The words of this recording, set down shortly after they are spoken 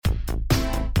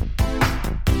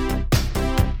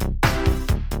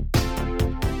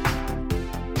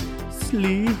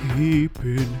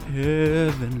sleeping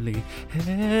heavenly,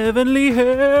 heavenly,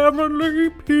 heavenly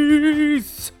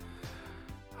peace.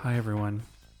 Hi, everyone.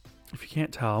 If you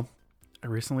can't tell, I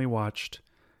recently watched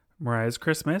Mariah's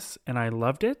Christmas, and I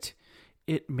loved it.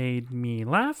 It made me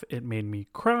laugh. It made me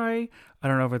cry. I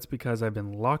don't know if it's because I've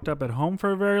been locked up at home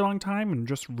for a very long time and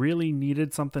just really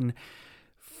needed something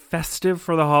festive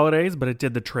for the holidays, but it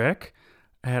did the trick.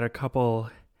 I had a couple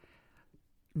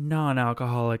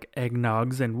non-alcoholic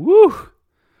eggnogs, and woo!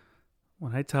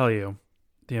 When I tell you,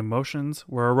 the emotions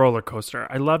were a roller coaster.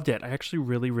 I loved it. I actually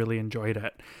really, really enjoyed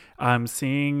it.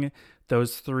 Seeing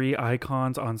those three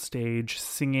icons on stage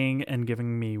singing and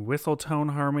giving me whistle tone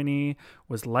harmony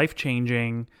was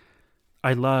life-changing.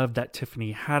 I loved that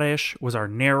Tiffany Haddish was our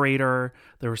narrator.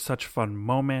 There were such fun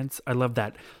moments. I love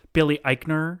that Billy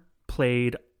Eichner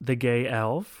played the gay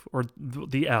elf, or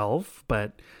the elf,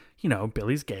 but you know,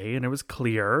 Billy's gay and it was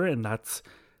clear, and that's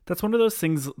one of those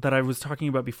things that I was talking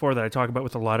about before that I talk about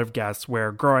with a lot of guests,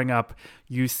 where growing up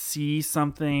you see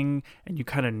something and you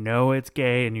kind of know it's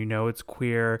gay and you know it's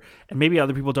queer, and maybe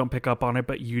other people don't pick up on it,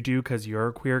 but you do because you're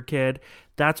a queer kid.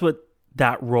 That's what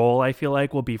that role, I feel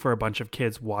like, will be for a bunch of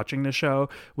kids watching the show,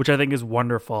 which I think is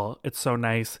wonderful. It's so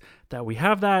nice that we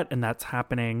have that and that's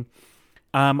happening.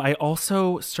 I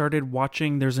also started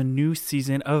watching, there's a new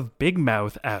season of Big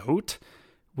Mouth out,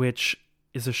 which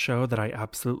is a show that I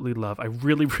absolutely love. I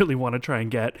really, really want to try and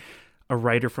get a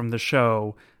writer from the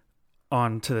show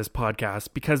onto this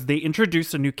podcast because they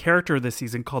introduced a new character this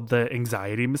season called the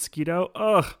Anxiety Mosquito.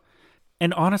 Ugh.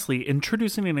 And honestly,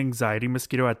 introducing an anxiety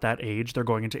mosquito at that age, they're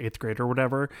going into 8th grade or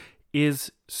whatever,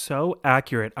 is so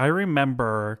accurate. I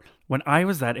remember when I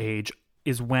was that age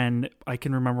is when I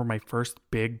can remember my first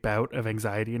big bout of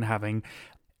anxiety and having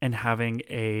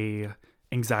a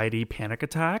anxiety panic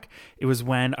attack. It was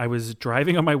when I was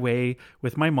driving on my way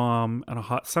with my mom on a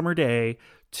hot summer day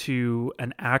to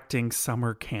an acting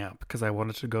summer camp because I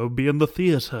wanted to go be in the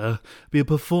theater, be a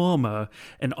performer.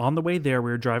 And on the way there,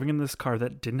 we were driving in this car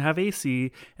that didn't have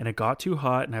AC, and it got too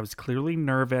hot, and I was clearly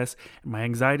nervous, and my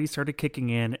anxiety started kicking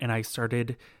in, and I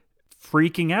started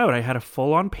freaking out. I had a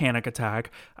full-on panic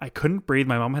attack. I couldn't breathe.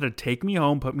 My mom had to take me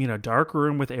home, put me in a dark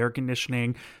room with air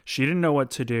conditioning. She didn't know what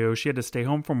to do. She had to stay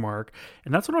home from work.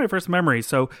 And that's one of my first memories.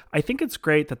 So I think it's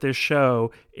great that this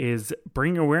show is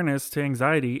bringing awareness to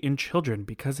anxiety in children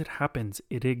because it happens.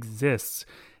 It exists.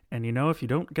 And you know, if you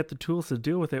don't get the tools to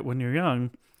deal with it when you're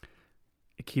young,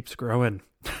 it keeps growing.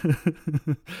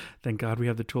 Thank God we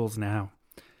have the tools now.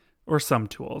 Or some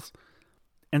tools.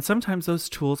 And sometimes those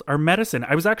tools are medicine.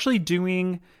 I was actually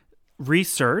doing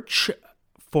research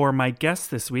for my guest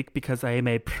this week because I am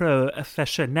a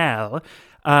professional.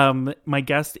 My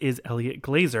guest is Eliot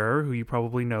Glazer, who you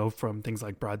probably know from things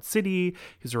like Broad City.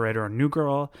 He's a writer on New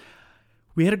Girl.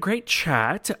 We had a great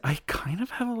chat. I kind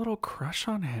of have a little crush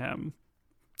on him.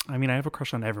 I mean, I have a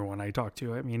crush on everyone I talk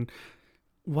to. I mean,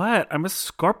 what? I'm a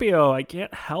Scorpio. I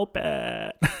can't help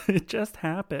it. It just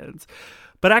happens.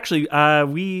 But actually,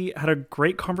 we had a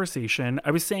great conversation. I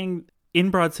was saying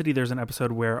in Broad City, there's an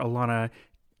episode where Alana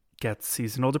gets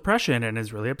seasonal depression and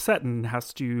is really upset and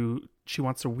she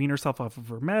wants to wean herself off of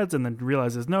her meds and then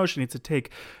realizes, no, she needs to take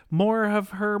more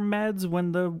of her meds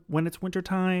when it's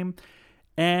wintertime.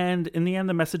 And in the end,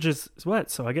 the message is what?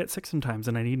 So I get sick sometimes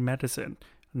and I need medicine.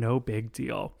 No big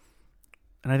deal.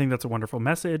 And I think that's a wonderful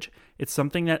message. It's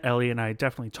something that Ellie and I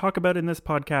definitely talk about in this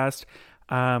podcast.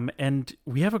 And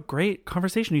we have a great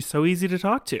conversation. He's so easy to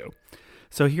talk to.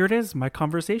 So here it is, my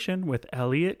conversation with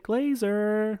Eliot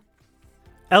Glazer.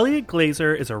 Eliot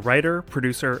Glazer is a writer,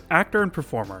 producer, actor, and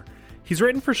performer. He's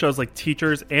written for shows like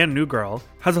Teachers and New Girl,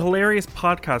 has a hilarious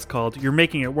podcast called You're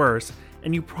Making It Worse,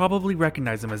 and you probably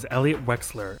recognize him as Elliot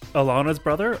Wexler, Alana's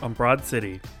brother on Broad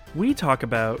City. We talk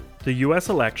about the U.S.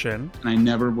 election. And I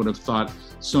never would have thought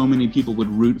so many people would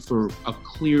root for a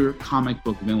clear comic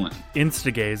book villain.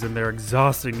 Instagays and their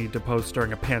exhausting need to post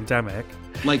during a pandemic.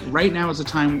 Like right now is a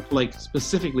time, like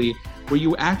specifically, where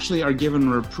you actually are given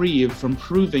a reprieve from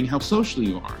proving how social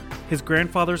you are. His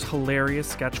grandfather's hilarious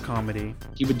sketch comedy.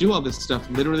 He would do all this stuff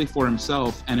literally for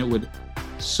himself, and it would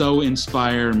so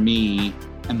inspire me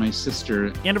and my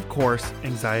sister. And of course,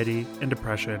 anxiety and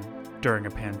depression during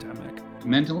a pandemic.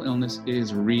 Mental illness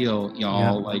is real,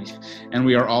 y'all. And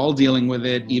we are all dealing with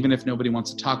it, even if nobody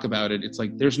wants to talk about it. It's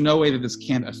like, there's no way that this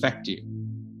can't affect you.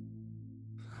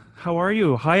 How are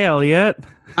you? Hi, Eliot.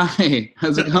 Hi,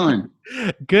 how's it going?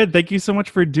 Good. Thank you so much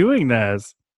for doing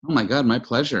this. Oh my God, my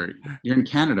pleasure. You're in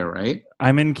Canada, right?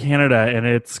 I'm in Canada and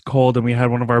it's cold and we had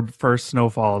one of our first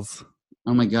snowfalls.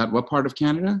 Oh my God, what part of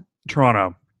Canada?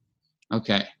 Toronto.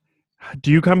 Okay. Do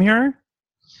you come here?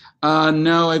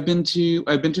 No, I've been to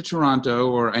Toronto,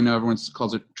 or I know everyone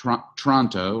calls it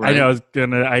Toronto, I know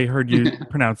right? I heard you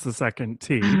pronounce the second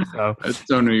T. So, It's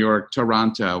so New York,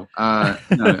 Toronto.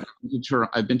 No,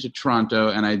 I've been to Toronto,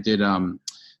 and I've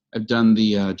done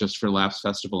the Just for Laughs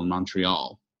festival in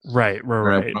Montreal, right, where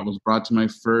right. I was brought to my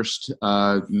first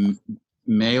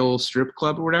male strip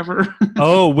club or whatever.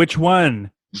 Oh, which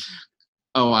one?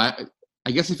 Oh, I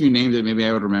guess if you named it, maybe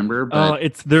I would remember. Oh,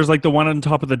 But there's like the one on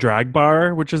top of the drag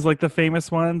bar, which is like the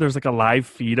famous one. There's like a live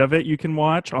feed of it you can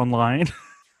watch online.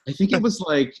 I think it was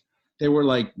like they were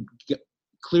like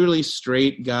clearly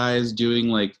straight guys doing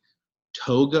like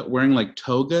wearing like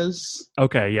togas.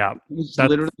 Okay, yeah. It was That's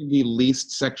literally the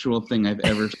least sexual thing I've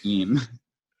ever seen.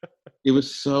 It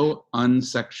was so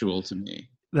unsexual to me.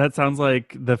 that sounds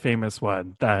like the famous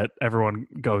one that everyone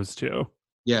goes to.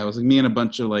 Yeah, it was like me and a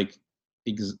bunch of like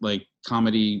like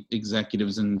comedy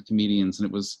executives and comedians, and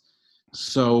it was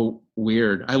so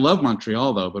weird. I love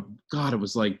Montreal though, but God, it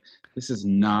was like this is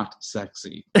not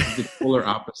sexy. It's the polar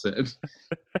opposite.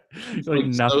 It's Like like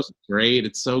nothing. so straight.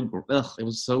 It's so it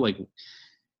was so like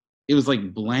it was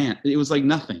like bland. It was like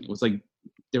nothing. It was like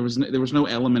there was no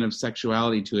element of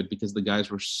sexuality to it because the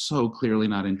guys were so clearly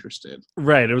not interested.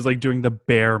 Right. It was like doing the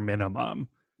bare minimum.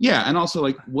 Yeah, and also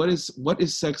like what is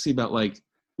sexy about like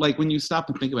when you stop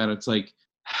and think about it, it's like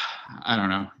I don't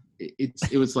know.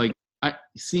 It was like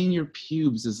seeing your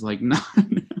pubes is like not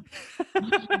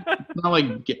not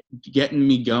like getting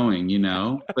me going, you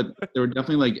know. But there were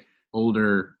definitely like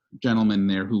older gentlemen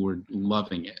there who were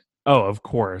loving it. Oh, of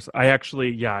course.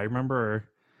 Yeah, I remember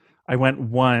I went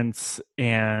once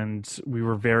and we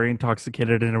were very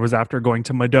intoxicated, and it was after going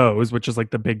to Mado's, which is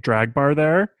like the big drag bar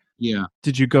there. Yeah.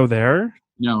 Did you go there?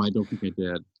 No, I don't think I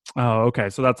did. Oh, okay.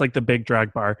 So that's like the big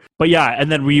drag bar. But yeah,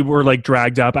 and then we were like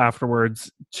dragged up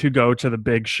afterwards to go to the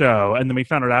big show. And then we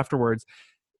found out afterwards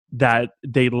that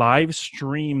they live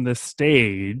stream the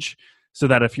stage so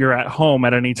that if you're at home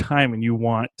at any time and you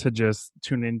want to just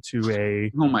tune into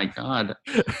a Oh my god.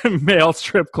 male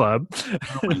strip club.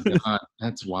 Oh my god.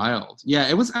 That's wild. Yeah,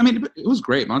 it was. I mean, it was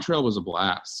great. Montreal was a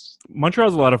blast.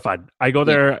 Montreal's a lot of fun. I go Yeah.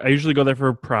 there. I usually go there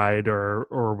for Pride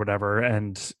or whatever,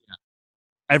 and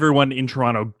everyone in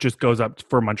Toronto just goes up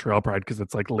for Montreal Pride because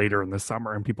it's like later in the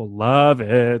summer and people love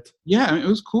it. Yeah, I mean, it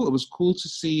was cool. It was cool to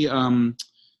see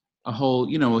a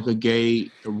whole, like a gay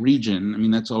region. I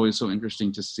mean, that's always so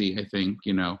interesting to see, I think,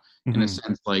 in a Mhm.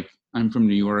 sense, like I'm from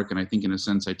New York, and I think in a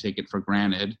sense I take it for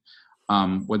granted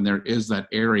when there is that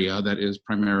area that is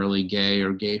primarily gay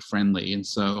or gay friendly. And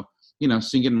so,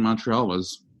 seeing it in Montreal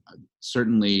was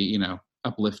certainly,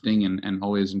 uplifting and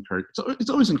always encouraging. So it's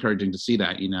always encouraging to see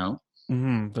that.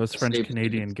 Those French Safe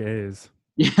Canadian space. gays.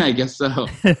 Yeah, I guess so.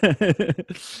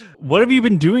 What have you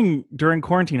been doing during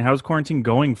quarantine? How's quarantine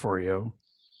going for you?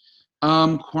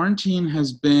 Quarantine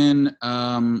has been,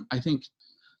 I think,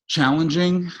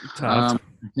 challenging. Tough.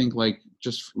 I think, like,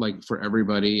 just like for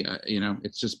everybody,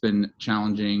 it's just been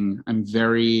challenging. I'm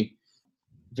very,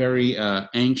 very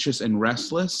anxious and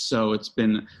restless, so it's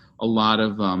been a lot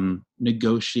of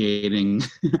negotiating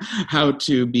how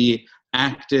to be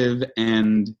active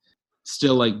and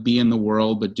still like be in the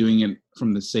world, but doing it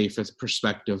from the safest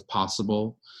perspective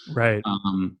possible. Right.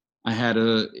 I had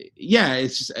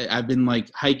it's just I've been like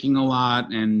hiking a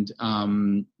lot, and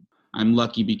I'm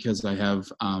lucky because I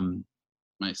have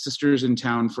my sister's in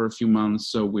town for a few months,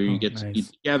 so we Oh, get to be nice.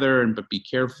 together and but be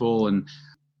careful. And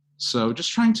so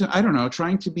just trying to, I don't know,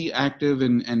 trying to be active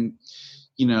and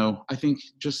I think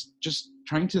just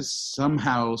trying to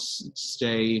somehow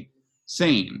stay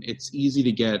sane. It's easy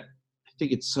to get, I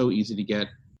think it's so easy to get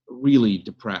really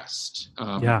depressed,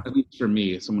 Yeah. at least for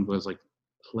me, as someone who has like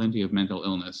plenty of mental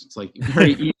illness. It's like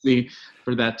very easy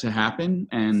for that to happen.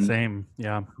 And Same.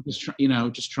 Yeah.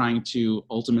 just trying to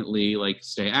ultimately like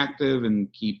stay active and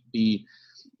be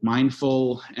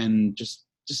mindful and just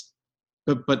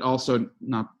but also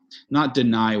not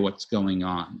deny what's going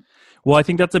on. Well, I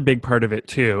think that's a big part of it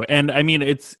too. And I mean,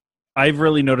 I've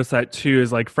really noticed that too,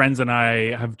 is like friends and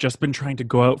I have just been trying to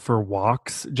go out for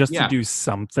walks just to Yeah, do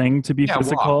something to be yeah, walks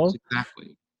physical.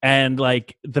 exactly. And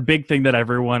like the big thing that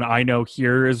everyone I know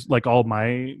here is like all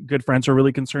my good friends are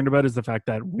really concerned about is the fact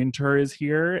that winter is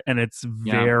here and it's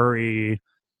Yeah, very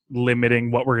limiting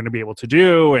what we're going to be able to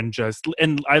do.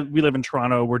 We live in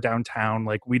Toronto, we're downtown,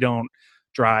 like we don't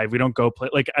drive, we don't go play,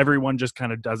 like everyone just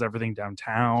kind of does everything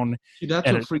downtown. see, that's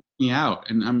And what freaks me out.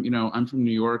 And I'm from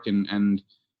New York, and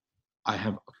I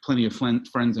have plenty of friends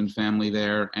and family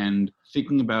there, and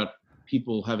thinking about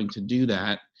people having to do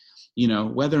that,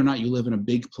 whether or not you live in a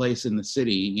big place in the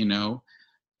city,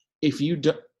 if you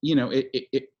do,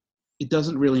 it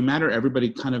doesn't really matter. Everybody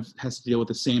kind of has to deal with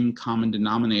the same common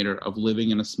denominator of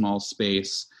living in a small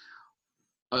space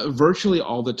virtually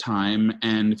all the time.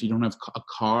 And if you don't have a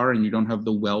car and you don't have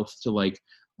the wealth to like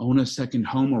own a second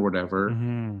home or whatever,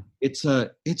 Mm-hmm.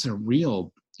 it's a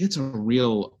real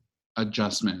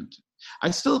adjustment.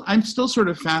 I'm still sort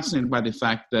of fascinated by the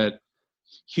fact that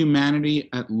humanity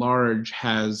at large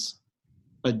has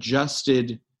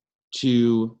adjusted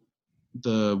to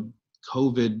the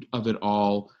COVID of it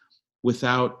all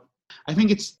without. I think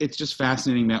it's just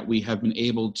fascinating that we have been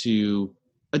able to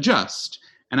adjust.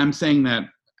 And I'm saying that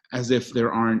as if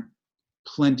there aren't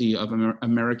plenty of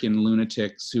American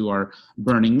lunatics who are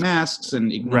burning masks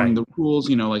and ignoring the rules.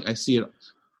 You know, like I see it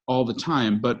all the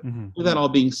time. But with that all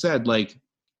being said, like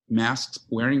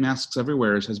wearing masks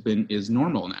everywhere is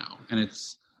normal now, and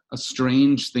it's a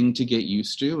strange thing to get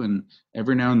used to. And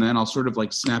every now and then I'll sort of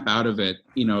like snap out of it,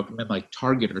 you know, at like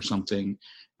Target or something,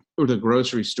 or the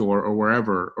grocery store or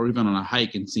wherever, or even on a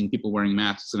hike and seeing people wearing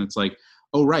masks. And it's like,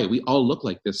 oh, right, we all look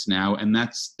like this now. And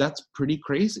that's pretty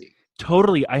crazy.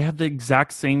 Totally. I have the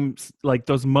exact same, like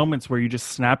those moments where you just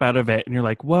snap out of it and you're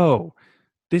like, whoa,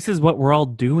 this is what we're all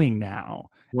doing now.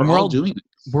 We're all doing it.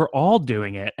 We're all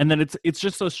doing it. And then it's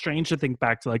just so strange to think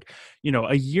back to like, you know,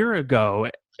 a year ago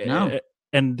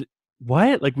and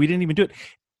what? Like we didn't even do it.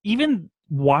 Even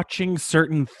watching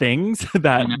certain things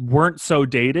that weren't so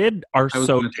dated are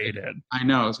so dated. I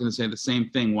know. I was going to say the same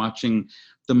thing. Watching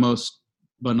the most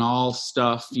banal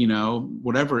stuff, you know,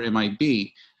 whatever it might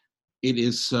be. It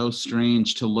is so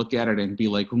strange to look at it and be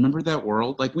like, remember that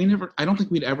world? Like I don't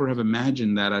think we'd ever have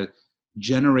imagined that a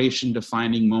generation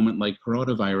defining moment like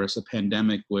coronavirus, a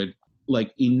pandemic, would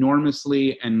like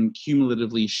enormously and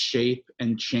cumulatively shape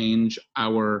and change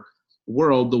our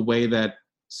world the way that,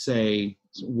 say,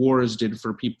 wars did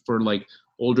for people, for like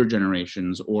older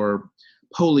generations, or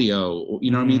polio, or,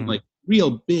 you know what I mean? Like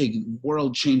real big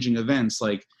world changing events.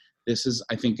 Like this is,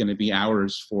 I think, going to be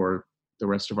ours for the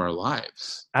rest of our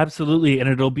lives. Absolutely. And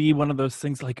it'll be one of those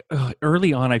things like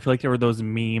early on, I feel like there were those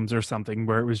memes or something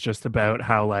where it was just about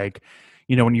how like,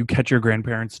 you know, when you catch your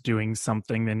grandparents doing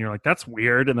something, then you're like, that's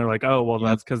weird. And they're like, oh, well,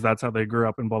 that's because that's how they grew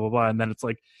up and blah, blah, blah. And then it's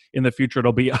like in the future,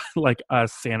 it'll be like over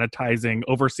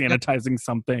sanitizing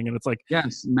something. And it's like,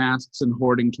 yes, masks and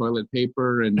hoarding toilet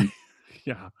paper. And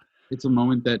yeah, it's a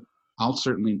moment that I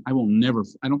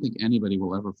don't think anybody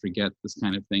will ever forget this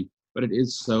kind of thing, but it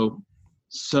is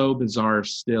so bizarre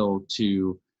still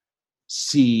to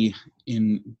see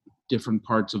in different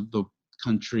parts of the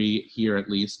country here, at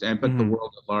least, but the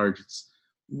world at large. It's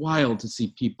wild to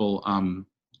see people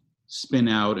spin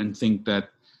out and think that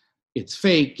it's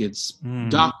fake, it's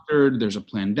doctored, there's a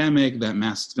pandemic, that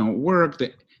masks don't work.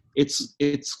 That it's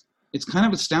kind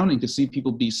of astounding to see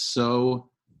people be so.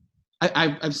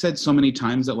 I've said so many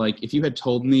times that, like, if you had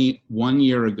told me 1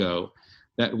 year ago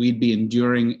that we'd be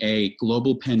enduring a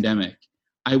global pandemic,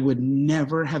 I would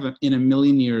never have in a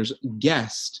million years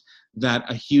guessed that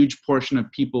a huge portion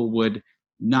of people would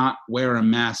not wear a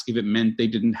mask if it meant they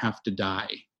didn't have to die.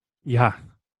 Yeah.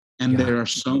 And there are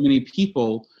so many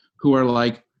people who are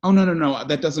like, oh, no,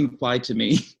 that doesn't apply to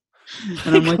me.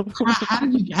 And I'm like,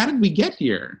 how did we get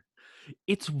here?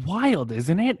 It's wild,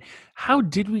 isn't it? How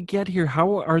did we get here?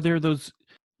 How are there those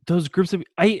groups of,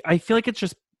 I feel like it's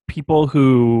just people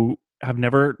who have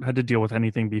never had to deal with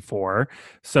anything before,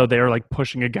 so they're like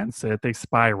pushing against it. They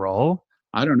spiral.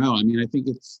 I don't know. I mean, I think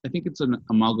it's an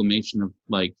amalgamation of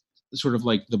like sort of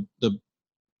like the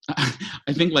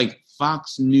I think like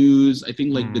Fox News. I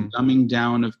think like the dumbing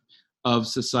down of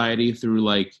society through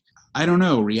like, I don't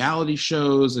know, reality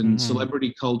shows and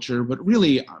celebrity culture. But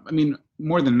really, I mean,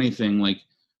 more than anything, like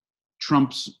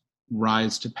Trump's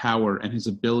rise to power and his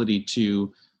ability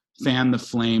to fan the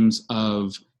flames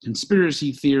of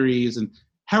conspiracy theories. And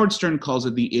Howard Stern calls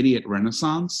it the idiot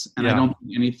renaissance. And I don't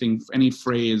think any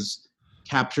phrase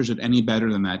captures it any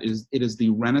better than that. It is the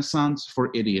renaissance for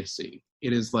idiocy.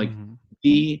 It is like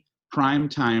the prime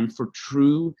time for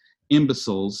true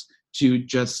imbeciles to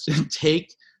just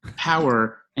take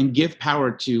power and give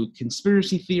power to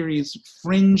conspiracy theories,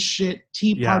 fringe shit,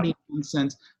 Tea Party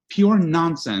nonsense, pure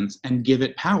nonsense, and give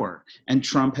it power. And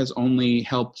Trump has only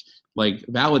helped like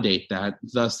validate that.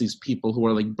 Thus, these people who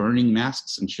are like burning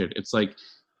masks and shit, it's like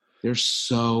they're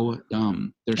so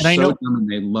dumb. They're dumb,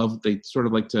 and they sort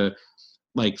of like to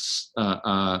like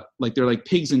they're like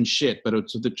pigs in shit, but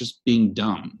they're just being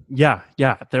dumb. Yeah.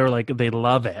 They're like, they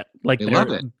love it. Like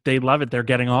they love it. They're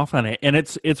getting off on it. And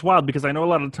it's wild because I know a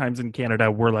lot of times in Canada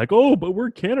we're like, oh, but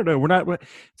we're Canada. We're not.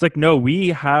 It's like, no, we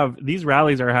have these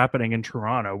rallies are happening in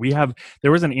Toronto.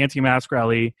 There was an anti-mask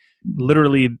rally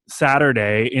literally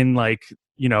Saturday in like,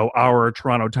 our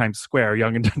Toronto Times Square,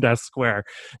 Yonge and Dundas Square,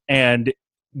 and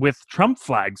with Trump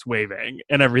flags waving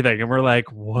and everything. And we're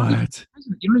like, what?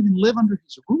 You don't even live under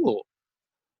his rule.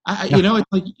 Yeah.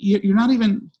 It's like you're not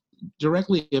even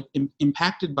directly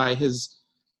impacted by his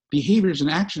behaviors and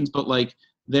actions, but like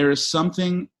there is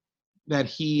something that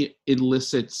he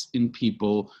elicits in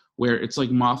people where it's like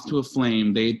moth to a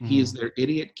flame. He is their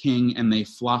idiot king, and they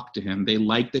flock to him. They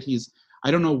like that he's,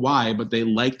 I don't know why, but they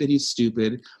like that he's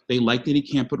stupid. They like that he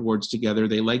can't put words together.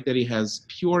 They like that he has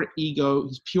pure ego,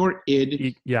 he's pure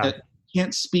id, Yeah. that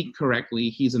can't speak correctly.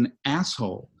 He's an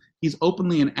asshole. He's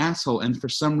openly an asshole, and for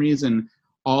some reason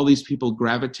all these people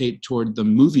gravitate toward the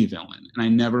movie villain. And I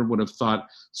never would have thought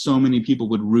so many people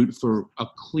would root for a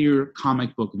clear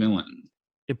comic book villain.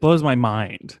 It blows my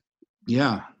mind.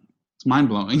 Yeah, it's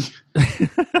mind-blowing.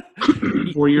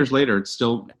 4 years later, it's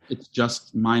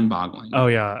just mind-boggling. Oh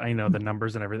yeah, I know the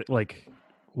numbers and everything. Like,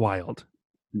 wild.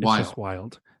 Wild. It's just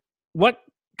wild. What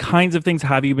kinds of things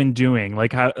have you been doing?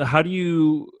 Like, how do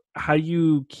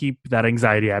you keep that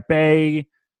anxiety at bay?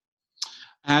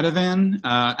 Ativan.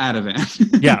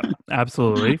 Yeah,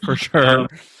 absolutely, for sure.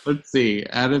 Let's see,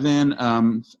 Ativan.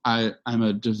 I'm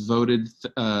a devoted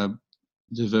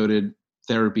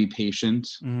therapy patient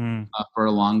for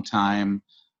a long time.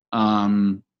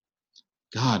 God,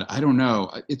 I don't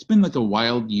know. It's been like a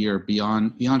wild year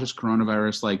beyond just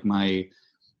coronavirus. Like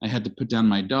I had to put down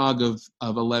my dog of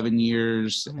 11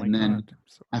 years, and then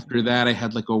after that, I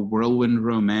had like a whirlwind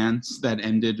romance that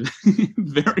ended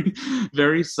very,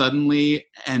 very suddenly,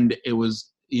 and it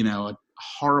was a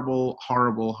horrible,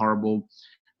 horrible, horrible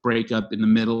breakup in the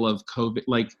middle of COVID.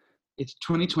 Like,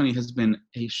 2020 has been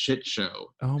a shit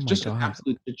show. Oh my just God. An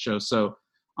absolute shit show. So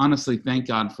honestly, thank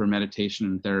God for meditation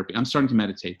and therapy. I'm starting to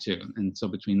meditate too, and so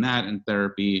between that and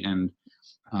therapy and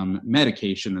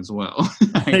medication as well,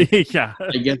 yeah,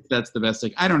 I guess that's the best.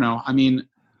 Like, I don't know. I mean,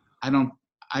 I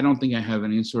don't think I have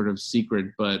any sort of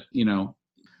secret, but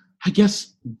I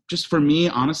guess just for me,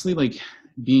 honestly, like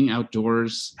being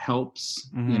outdoors helps.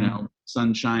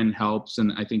 Sunshine helps,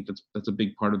 and I think that's a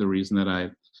big part of the reason that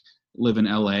I live in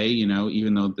LA.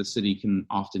 Even though the city can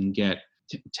often get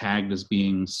tagged as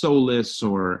being soulless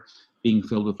or being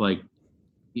filled with like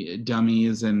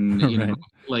dummies and right.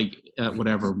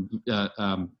 Whatever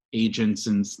agents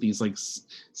and these like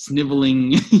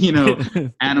sniveling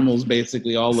animals,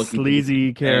 basically all looking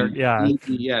sleazy character. Yeah,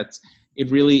 yeah. It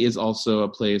really is also a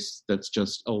place that's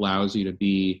just allows you to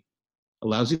be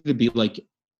like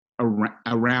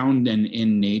around and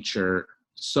in nature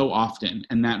so often,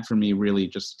 and that for me really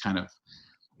just kind of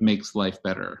makes life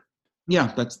better.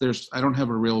 Yeah, I don't have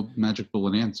a real magic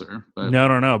bullet answer, but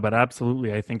no, but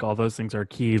absolutely, I think all those things are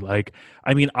key. Like,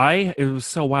 I mean, it was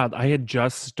so wild. I had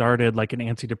just started like an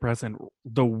antidepressant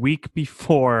the week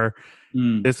before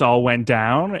this all went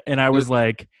down, and I was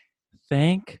like,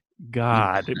 thank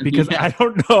God, because yeah. I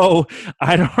don't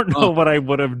know what I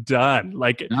would have done.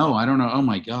 Like, no, I don't know. Oh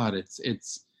my God, it's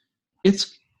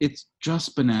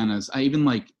just bananas.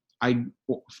 I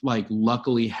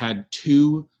luckily had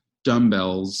 2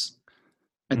 dumbbells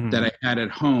that I had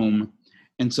at home,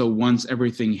 and so once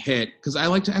everything hit, because I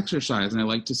like to exercise and I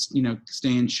like to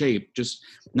stay in shape, just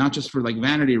not just for like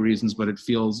vanity reasons, but it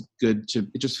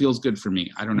just feels good for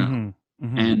me. I don't know.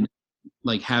 And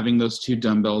like having those 2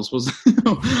 dumbbells was a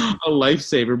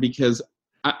lifesaver, because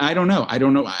I don't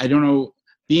know.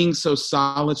 Being so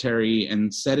solitary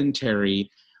and sedentary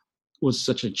was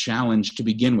such a challenge to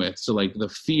begin with. So like the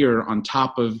fear on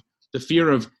top of the fear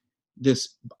of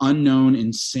this unknown,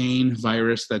 insane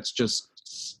virus that's just,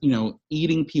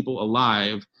 eating people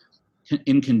alive,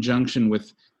 in conjunction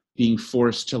with being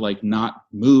forced to like not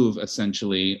move,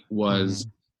 essentially, was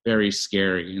very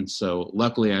scary. And so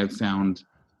luckily I've found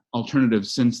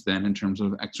alternatives since then in terms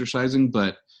of exercising,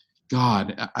 but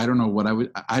God, I don't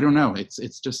know I don't know.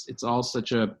 It's all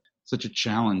such a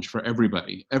challenge for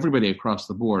everybody across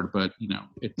the board, but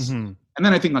it's, and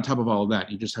then I think on top of all of that,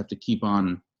 you just have to keep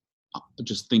on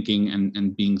just thinking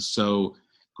and being so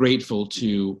grateful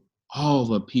to all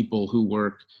the people who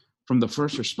work, from the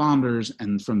first responders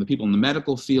and from the people in the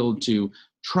medical field to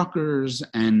truckers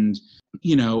and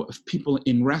people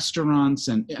in restaurants,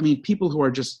 and I mean people who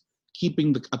are just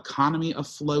keeping the economy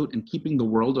afloat and keeping the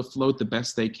world afloat the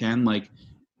best they can. Like,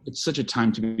 it's such a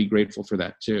time to be grateful for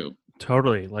that too.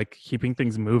 Totally, like keeping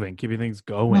things moving, keeping things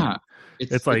going. Yeah,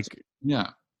 it's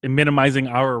minimizing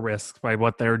our risks by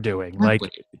what they're doing. Exactly.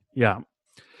 Like, yeah,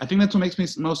 I think that's what makes me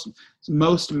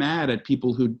most mad at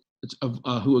people who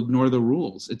ignore the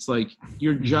rules. It's like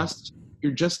you're just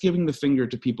giving the finger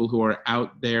to people who are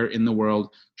out there in the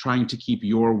world trying to keep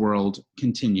your world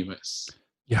continuous.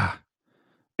 Yeah.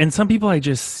 And some people I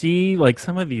just see, like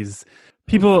some of these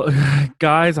people,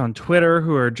 guys on Twitter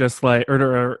who are just like,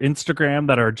 or Instagram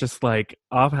that are just like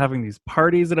off having these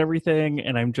parties and everything,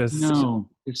 and I'm just No, shook.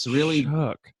 it's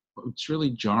really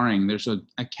jarring. There's an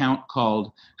account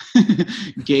called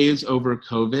Gays Over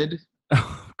COVID,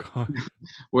 Oh God.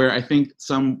 where I think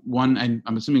I'm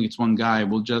assuming it's one guy,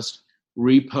 will just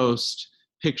repost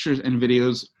pictures and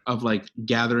videos of like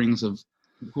gatherings of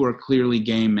who are clearly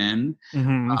gay men.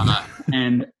 Hmm.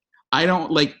 And I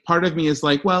don't like, part of me is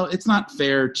like, well, it's not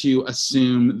fair to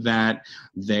assume that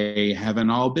they haven't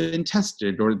all been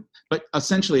tested, but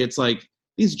essentially it's like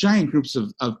these giant groups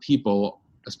of people,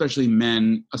 especially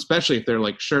men, especially if they're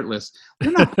like shirtless,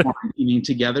 they're not quarantining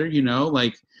together,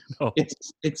 like No.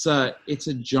 it's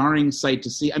a jarring sight to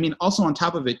see. I mean, also on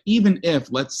top of it, even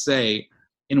if, let's say,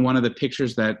 in one of the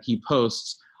pictures that he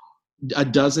posts, a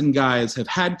dozen guys have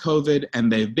had COVID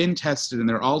and they've been tested and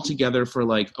they're all together for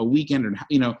like a weekend, or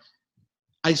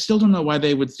I still don't know why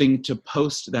they would think to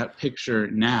post that picture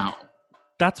now.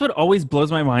 That's what always blows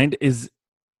my mind is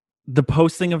the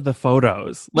posting of the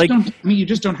photos. You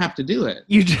just don't have to do it.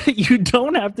 You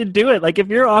don't have to do it. Like if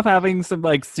you're off having some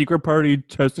like secret party,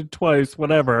 tested twice,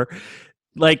 whatever,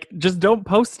 like just don't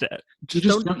post it.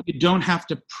 You don't have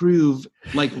to prove,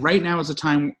 like right now is a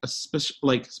time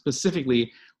like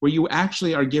specifically where you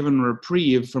actually are given a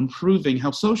reprieve from proving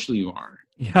how social you are.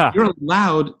 Yeah. You're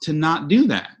allowed to not do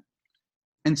that.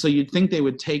 And so you'd think they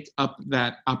would take up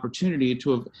that opportunity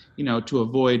to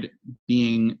avoid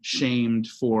being shamed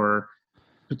for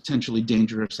potentially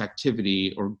dangerous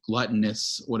activity or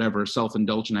gluttonous, whatever,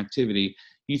 self-indulgent activity.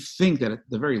 You think that at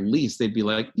the very least they'd be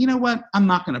like, you know what? I'm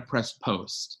not going to press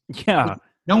post. Yeah.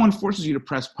 No one forces you to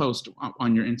press post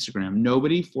on your Instagram.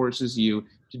 Nobody forces you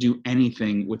to do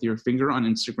anything with your finger on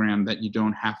Instagram that you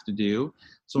don't have to do.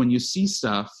 So when you see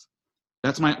stuff,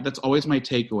 that's always my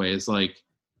takeaway is like,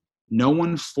 no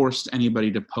one forced anybody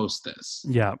to post this.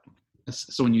 Yeah.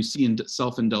 So when you see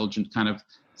self-indulgent kind of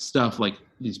stuff like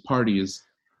these parties,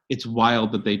 it's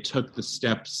wild that they took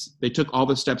all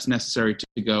the steps necessary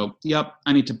to go, yep,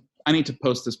 I need to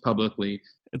post this publicly.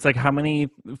 It's like how many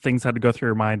things had to go through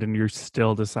your mind and you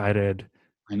still decided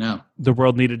I know the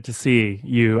world needed to see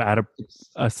you at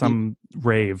some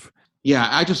rave.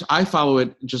 Yeah, I follow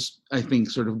it just, I think,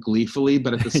 sort of gleefully,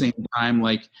 but at the same time,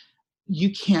 like, you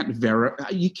can't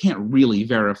really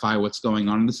verify what's going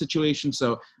on in the situation.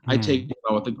 So I take it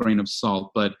all with a grain of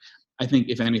salt. But I think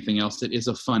if anything else, it is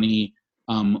a funny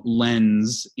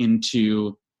lens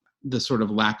into the sort of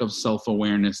lack of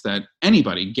self-awareness that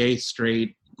anybody, gay,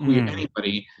 straight, queer,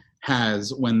 anybody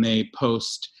has when they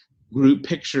post group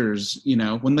pictures,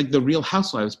 when like the Real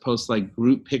Housewives post like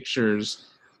group pictures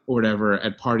or whatever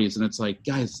at parties. And it's like,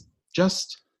 guys,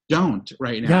 just don't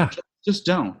right now. Yeah. Just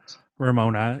don't.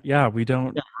 Ramona. Yeah, we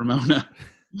don't. Yeah, Ramona.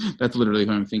 That's literally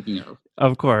who I'm thinking of.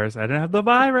 Of course. I didn't have the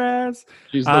virus.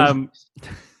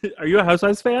 Are you a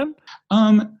Housewives fan?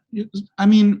 I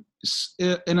mean,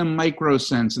 in a micro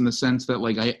sense, in the sense that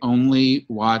like I only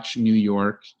watch New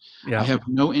York. Yeah. I have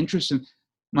no interest in.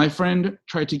 My friend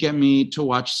tried to get me to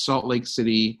watch Salt Lake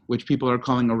City, which people are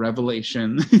calling a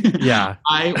revelation. Yeah.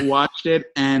 I watched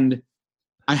it and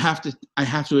I have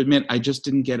to admit I just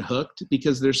didn't get hooked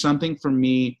because there's something for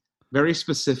me very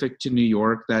specific to New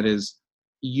York that is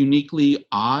uniquely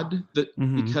odd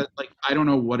because like I don't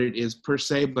know what it is per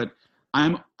se, but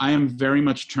I am very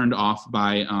much turned off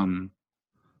by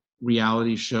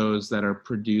reality shows that are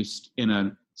produced in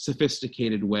a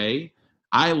sophisticated way.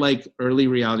 I like early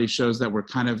reality shows that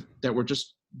were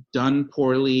just done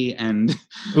poorly and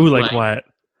ooh, like what?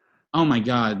 Oh my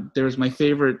God. There was my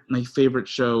favorite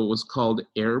show was called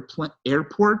Airplane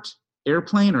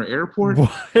or Airport.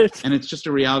 What? And it's just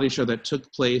a reality show that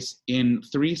took place in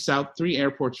three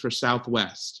airports for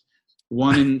Southwest.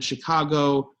 One in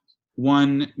Chicago,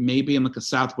 one maybe in like a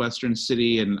southwestern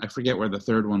city, and I forget where the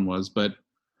third one was, but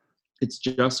it's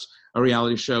just a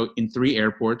reality show in three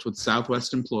airports with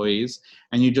Southwest employees,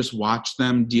 and you just watch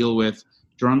them deal with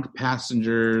drunk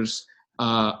passengers,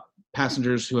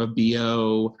 passengers who have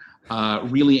BO,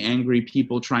 really angry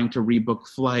people trying to rebook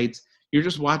flights. You're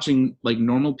just watching like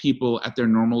normal people at their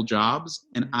normal jobs,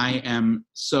 and I am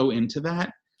so into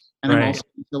that. And I'm also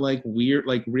into like weird,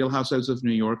 like Real Housewives of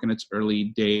New York in its early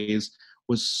days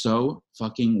was so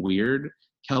fucking weird.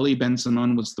 Kelly Ben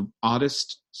Simone was the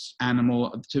oddest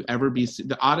animal to ever be,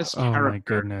 the oddest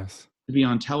character to be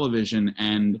on television.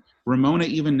 And Ramona,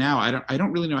 even now, I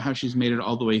don't really know how she's made it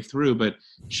all the way through, but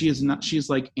she's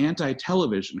like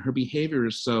anti-television. Her behavior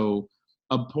is so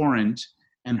abhorrent,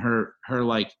 and her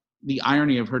like the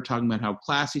irony of her talking about how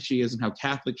classy she is and how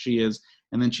Catholic she is,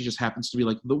 and then she just happens to be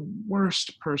like the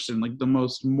worst person, like the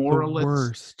most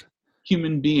moralist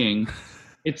human being.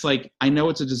 it's like I know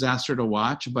it's a disaster to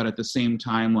watch, but at the same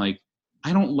time, like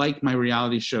I don't like my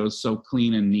reality shows so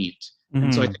clean and neat.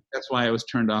 And so I Hmm. think that's why I was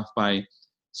turned off by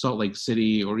Salt Lake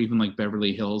City or even like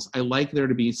Beverly Hills. I like there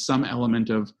to be some element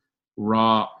of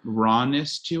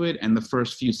rawness to it, and the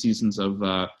first few seasons of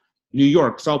New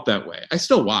York felt that way. I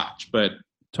still watch, but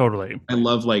Totally. I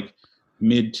love like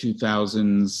mid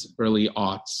 2000s, early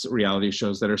aughts reality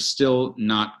shows that are still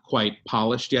not quite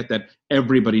polished yet, that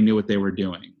everybody knew what they were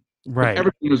doing. Like Right.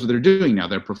 everybody knows what they're doing now.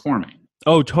 They're performing.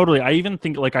 Oh, totally. I even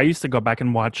think like I used to go back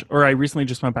and watch, or I recently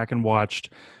just went back and watched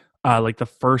like the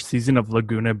first season of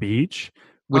Laguna Beach,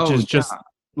 which Oh, is yeah. just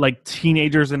like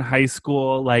teenagers in high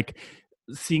school, like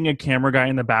seeing a camera guy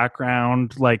in the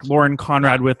background, like Lauren Yeah.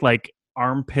 Conrad with like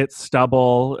armpit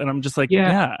stubble. And I'm just like, Yeah.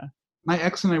 yeah. My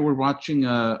ex and I were watching,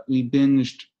 we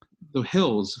binged The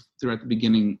Hills throughout the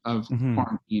beginning of Hmm.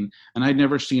 quarantine, and I'd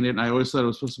never seen it. And I always thought it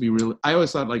was supposed to be really, I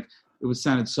always thought like it was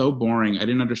sounded so boring. I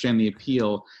didn't understand the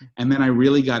appeal. And then I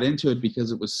really got into it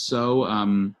because it was so,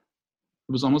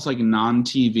 it was almost like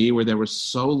non-TV where there was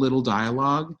so little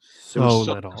dialogue. There So was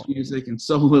so much little. music and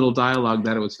so little dialogue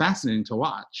that it was fascinating to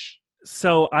watch.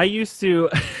 So I used to,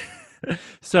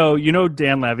 so you know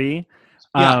Dan Levy.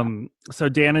 Yeah. So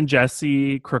Dan and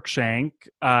Jesse Cruikshank,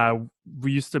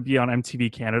 we used to be on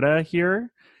MTV Canada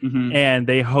here, Hmm. and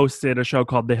they hosted a show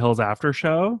called The Hills After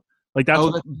Show. Like that's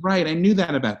Oh, that's right. I knew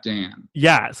that about Dan.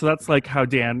 yeah. So that's like how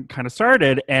Dan kind of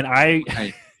started, and I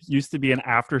Right. used to be an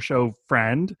after show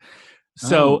friend.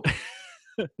 So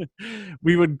Oh,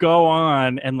 we would go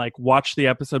on and like watch the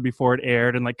episode before it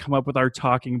aired and like come up with our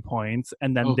talking points,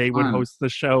 and then oh, they would fun. host the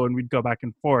show and we'd go back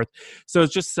and forth. So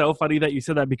it's just so funny that you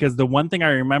said that, because the one thing I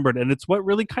remembered, and it's what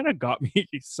really kind of got me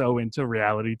so into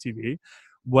reality TV,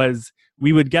 was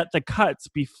we would get the cuts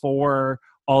before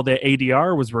all the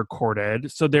ADR was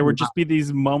recorded. So there would Wow. just be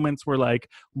these moments where like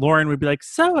Lauren would be like,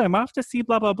 so I'm off to see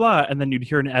blah, blah, blah. And then you'd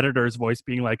hear an editor's voice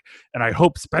being like, and I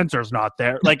hope Spencer's not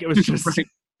there. Like it was just, Right.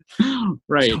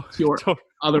 Right. Pure, to-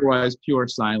 otherwise pure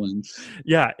silence.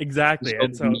 yeah, Just exactly.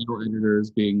 And so, male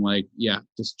editors being like, yeah,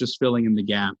 just filling in the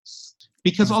gaps.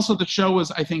 Because also the show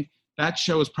was, I think that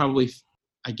show was probably,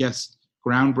 I guess,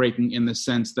 groundbreaking in the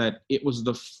sense that it was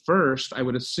the first, I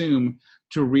would assume,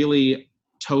 to really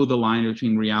toe the line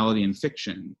between reality and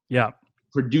fiction, yeah,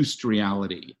 produced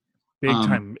reality. big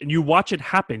time. And you watch it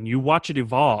happen, you watch it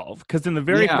evolve. Because in the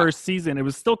very Yeah. first season, it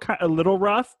was still kind of a little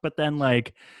rough, but then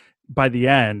like by the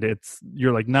end,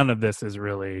 you're like, none of this is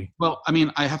really Well, I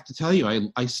mean, I have to tell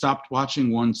you, I stopped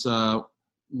watching once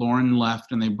Lauren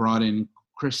left and they brought in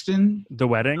Kristen. the I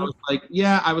wedding. was like,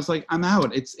 yeah, I was like, I'm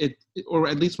out. Or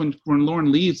at least when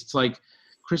Lauren leaves, it's like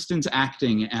Kristen's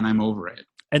acting and I'm over it.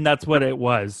 And that's what it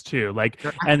was too. Like,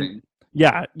 They're and acting.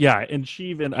 yeah, yeah. And she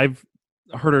even, I've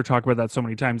heard her talk about that so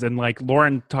many times. And like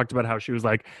Lauren talked about how she was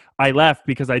like, I left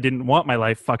because I didn't want my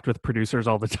life fucked with producers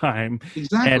all the time.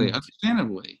 Exactly, And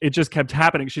understandably. it just kept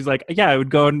happening. She's like, yeah, I would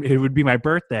go and it would be my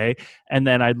birthday. And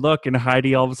then I'd look and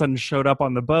Heidi all of a sudden showed up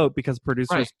on the boat because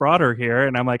producers Right, brought her here.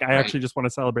 And I'm like, I right, actually just want to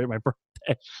celebrate my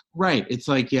birthday. right. It's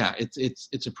like, yeah,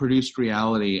 it's a produced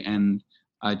reality, and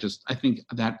I think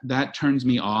that turns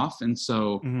me off, and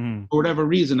so Mm-hmm. for whatever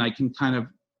reason,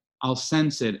 I'll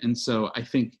sense it, and so I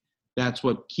think that's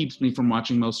what keeps me from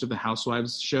watching most of the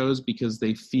Housewives shows, because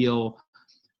they feel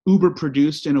uber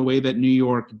produced in a way that New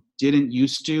York didn't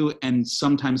used to, and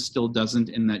sometimes still doesn't,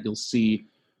 in that you'll see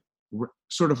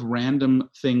sort of random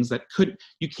things that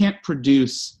you can't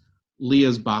produce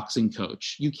Leah's boxing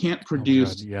coach. You can't Oh my God,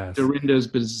 produce yes. Dorinda's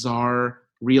bizarre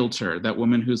realtor, that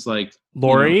woman who's like,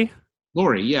 Lori?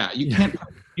 Lori, yeah. Yeah.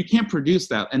 You can't produce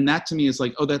that. And that to me is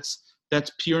like, oh, that's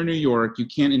pure New York. You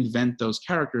can't invent those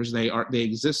characters. They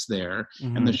exist there,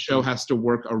 and the Mm-hmm. show has to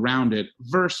work around it,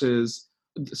 versus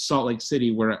Salt Lake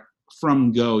City, where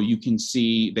from go you can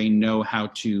see they know how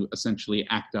to essentially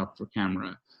act up for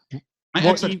camera. My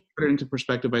Well, ex actually put it into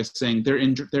perspective by saying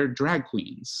they're drag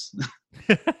queens.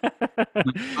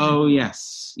 Oh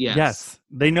yes, yes. yes,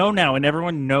 they know now, and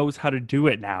everyone knows how to do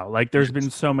it now. Like, there's been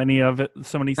so many of it,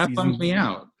 so many That bums seasons. me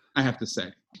out, I have to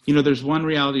say. There's one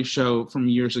reality show from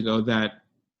years ago that,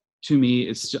 to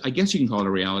me, I guess you can call it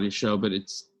a reality show, but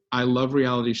I love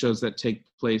reality shows that take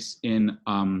place in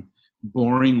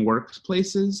boring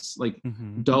workplaces, like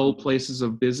Mm-hmm. dull places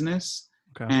of business.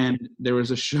 Okay. And there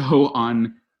was a show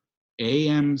on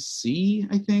AMC,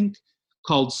 I think,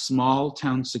 called Small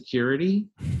Town Security,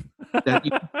 that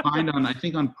you can find on, I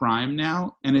think, on Prime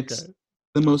now. And it's Okay.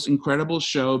 the most incredible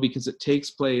show because it takes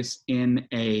place in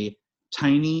a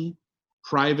tiny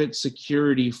private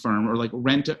security firm, or like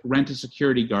rent a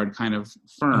security guard kind of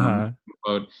firm, Uh-huh.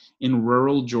 quote, in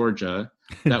rural Georgia,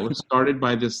 that was started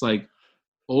by this like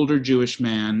older Jewish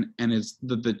man, and is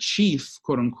the chief,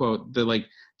 quote unquote,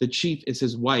 the chief is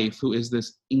his wife, who is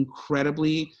this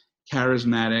incredibly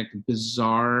charismatic,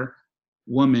 bizarre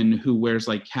woman who wears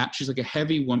like cat. She's like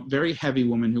a very heavy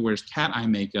woman who wears cat eye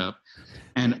makeup,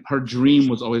 and her dream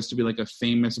was always to be like a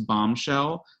famous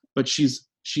bombshell. But she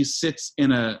sits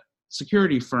in a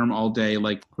security firm all day,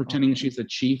 like pretending she's the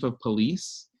chief of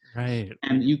police. Right.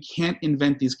 And you can't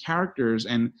invent these characters,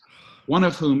 and one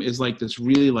of whom is like this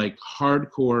really like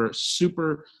hardcore,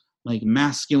 super like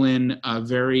masculine,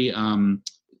 very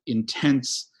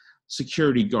intense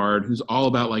security guard who's all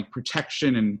about like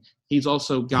protection, and he's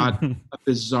also got a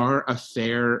bizarre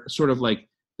affair, sort of like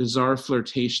bizarre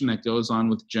flirtation that goes on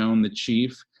with Joan, the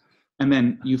chief. And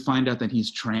then you find out that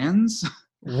he's trans.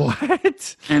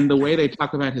 What? And the way they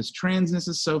talk about his transness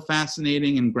is so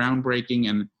fascinating and groundbreaking,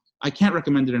 and I can't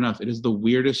recommend it enough. It is the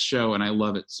weirdest show, and I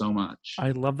love it so much.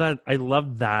 I love that. I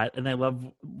love that. And I love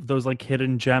those like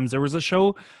hidden gems. There was a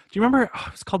show, do you remember? Oh,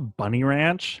 it was called Bunny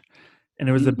Ranch. And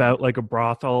it was about like a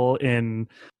brothel in,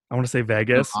 I want to say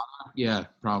Vegas. Yeah,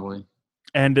 probably.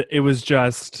 And it was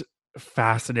just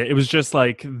fascinating. It was just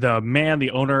like the man,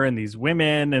 the owner, and these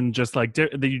women, and just like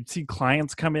you'd see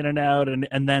clients come in and out,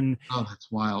 and then that's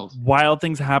wild. Wild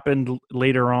things happened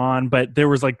later on, but there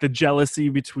was like the jealousy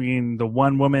between the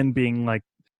one woman being like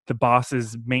the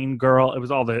boss's main girl. It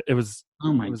was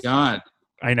Oh my God.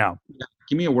 I know. Yeah.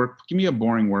 Give me a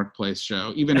boring workplace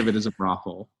show, even if it is a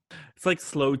brothel. It's like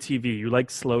slow TV. You like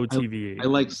slow TV. I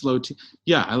like slow TV.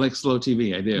 Yeah, I like slow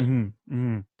TV. I do. Mm-hmm,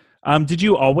 mm-hmm. Did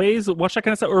you always watch that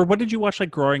kind of stuff, or what did you watch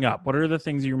like growing up? What are the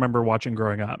things you remember watching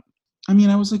growing up? I mean,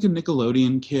 I was like a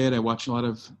Nickelodeon kid. I watched a lot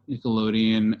of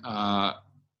Nickelodeon.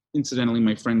 Incidentally,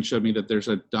 my friend showed me that there's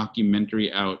a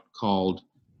documentary out called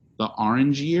The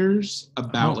Orange Years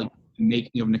about like the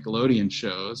making of Nickelodeon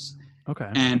shows. Okay.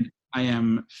 And I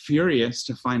am furious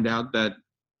to find out that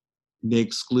they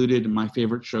excluded my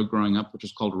favorite show growing up, which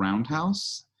was called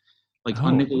Roundhouse. Like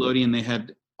on Nickelodeon, they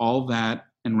had All That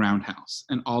and Roundhouse,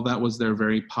 and All That was their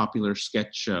very popular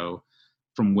sketch show,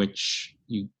 from which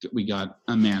we got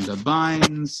Amanda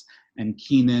Bynes and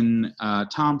Kenan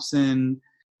Thompson.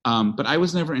 But I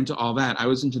was never into All That. I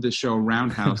was into this show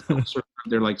Roundhouse. That was sort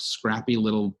of their like scrappy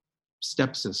little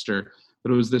stepsister.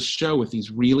 But it was this show with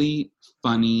these really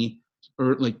funny,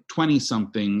 or like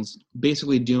 20-somethings,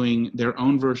 basically doing their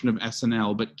own version of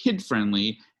SNL, but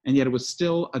kid-friendly, and yet it was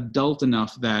still adult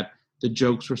enough that the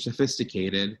jokes were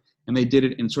sophisticated. And they did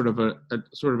it in sort of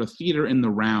a theater in the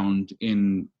Round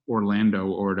in Orlando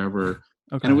or whatever.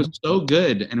 Okay. And it was so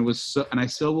good, and I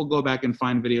still will go back and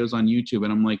find videos on YouTube,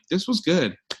 and I'm like, this was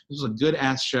good. This was a good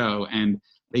ass show, and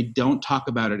they don't talk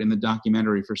about it in the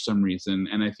documentary for some reason,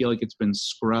 and I feel like it's been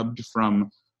scrubbed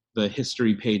from the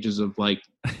history pages of like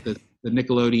the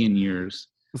Nickelodeon years.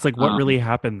 It's like, what really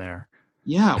happened there?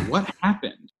 Yeah, what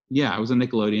happened? Yeah, I was a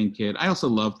Nickelodeon kid. I also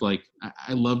loved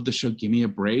I loved the show Give Me a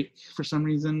Break for some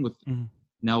reason with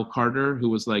Nell Carter, who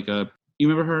was like you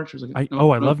remember her? She was like, I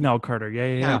love Nell Carter.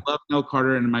 Yeah. I love Nell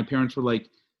Carter, and my parents were like,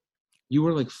 you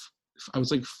were like, I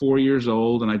was like 4 years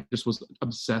old, and I just was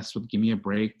obsessed with Give Me a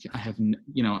Break. I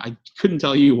couldn't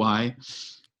tell you why,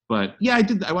 but yeah, I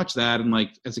did. I watched that, and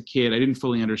like as a kid, I didn't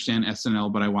fully understand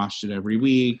SNL, but I watched it every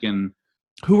week. And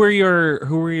who were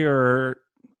your?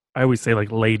 I always say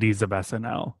like ladies of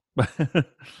SNL.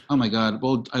 Oh my God!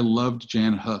 Well, I loved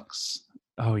Jan Hooks.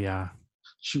 Oh yeah.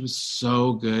 She was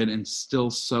so good and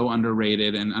still so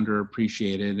underrated and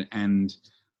underappreciated. And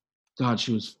God,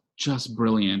 she was just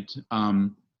brilliant.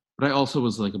 But I also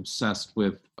was like obsessed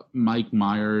with Mike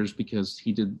Myers because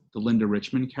he did the Linda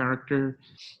Richmond character.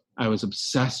 I was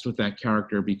obsessed with that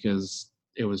character because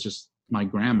it was just my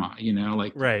grandma,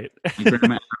 like right. My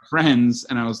grandma and her friends.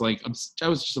 And I was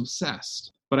just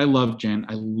obsessed. But I loved Jan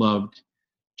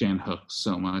Hooks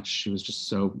so much. She was just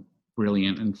so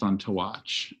brilliant and fun to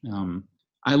watch.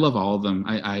 I love all of them.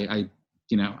 I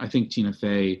think Tina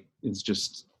Fey is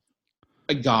just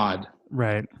a god,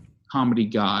 right? Comedy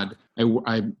god.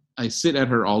 I sit at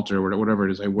her altar, whatever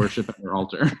it is. I worship at her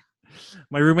altar.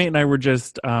 My roommate and I were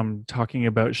just talking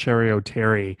about Sherry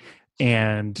O'Terry,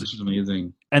 and which is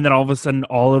amazing. And then all of a sudden,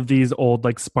 all of these old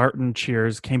like Spartan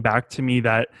cheers came back to me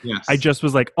that I just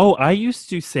was like, oh, I used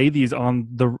to say these on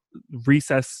the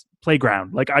recess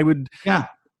playground. Like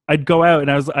I'd go out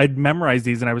and I'd memorize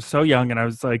these, and I was so young, and I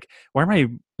was like, why are my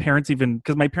parents even?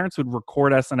 Because my parents would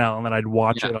record SNL and then I'd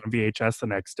watch it on VHS the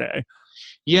next day.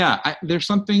 Yeah, there's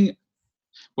something.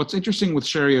 What's interesting with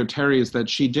Sherry O'Terry is that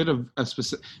she did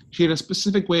she had a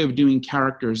specific way of doing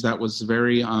characters that was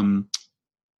very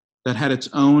that had its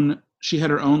own. She had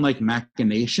her own like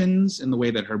machinations in the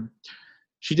way that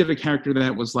she did a character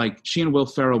that was like she and Will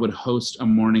Ferrell would host a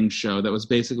morning show that was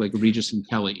basically like Regis and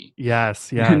Kelly,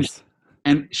 Yes, and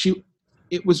yes.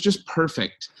 it was just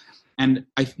perfect. And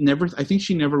I think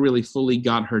she never really fully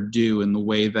got her due in the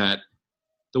way that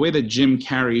Jim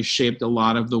Carrey shaped a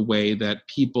lot of the way that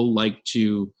people like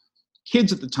to,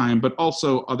 kids at the time, but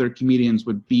also other comedians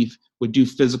would do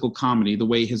physical comedy, the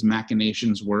way his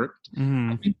machinations worked.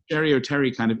 I think Sherry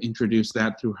O'Terry kind of introduced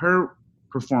that through her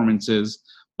performances,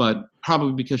 but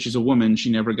probably because she's a woman, she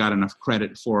never got enough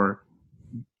credit for,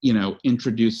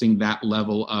 introducing that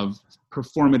level of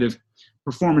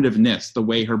performativeness, the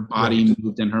way her body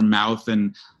moved and her mouth,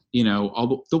 and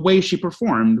all the way she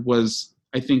performed was,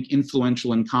 I think,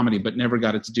 influential in comedy, but never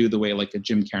got its due the way like a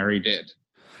Jim Carrey did.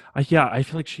 Yeah, I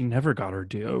feel like she never got her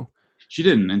due. She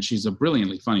didn't, and she's a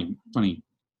brilliantly funny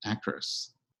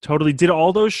actress. Totally. Did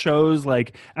all those shows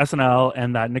like SNL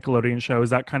and that Nickelodeon show, is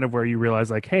that kind of where you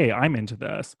realize like, hey, I'm into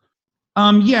this?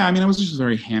 Yeah, I mean, I was just a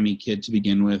very hammy kid to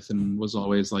begin with, and was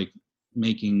always like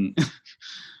making.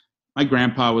 My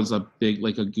grandpa was a big,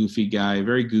 like a goofy guy,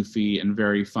 very goofy and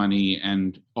very funny,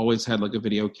 and always had like a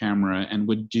video camera and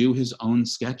would do his own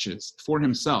sketches for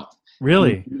himself.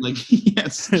 Really? Like,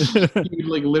 yes, he would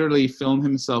like literally film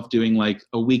himself doing like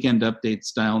a Weekend Update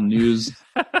style news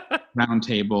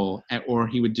roundtable, or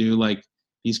he would do like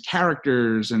these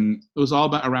characters, and it was all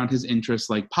about around his interests,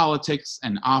 like politics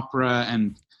and opera,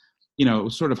 and it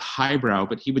was sort of highbrow,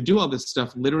 but he would do all this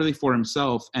stuff literally for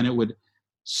himself, and it would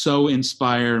so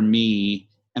inspire me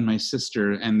and my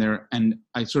sister, and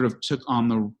I sort of took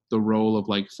on the role of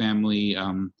like family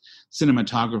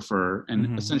cinematographer,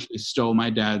 and essentially stole my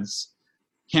dad's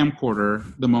camcorder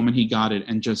the moment he got it,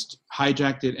 and just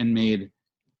hijacked it and made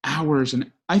hours,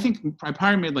 and I think I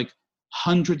probably made like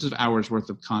hundreds of hours worth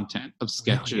of content, of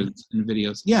sketches and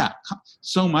videos. Yeah,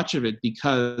 so much of it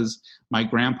because my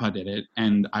grandpa did it,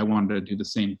 and I wanted to do the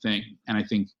same thing. And I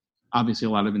think obviously a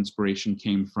lot of inspiration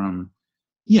came from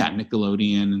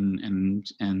Nickelodeon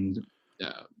and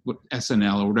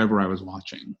SNL or whatever I was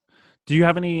watching. Do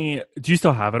you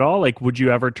still have it all? Like, would you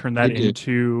ever turn that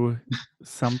into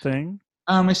something?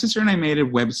 My sister and I made a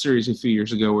web series a few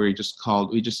years ago where we just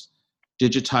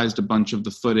digitized a bunch of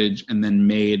the footage and then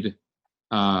made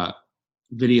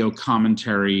video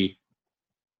commentary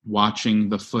watching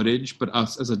the footage, but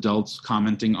us as adults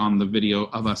commenting on the video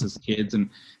of us as kids. And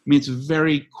I mean, it's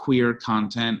very queer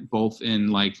content, both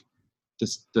in like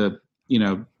the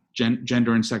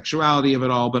gender and sexuality of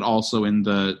it all, but also in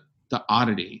the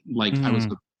oddity. Like I was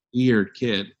a weird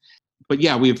kid, but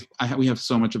yeah, we have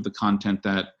so much of the content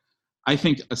that I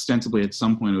think ostensibly at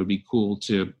some point it would be cool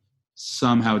to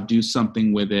somehow do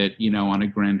something with it, on a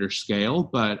grander scale.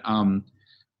 But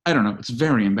I don't know. It's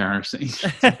very embarrassing.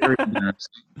 It's very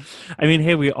embarrassing. I mean,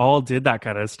 hey, we all did that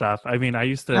kind of stuff. I mean, I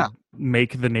used to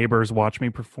make the neighbors watch me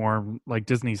perform like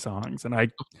Disney songs, and of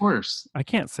course, I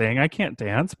can't sing, I can't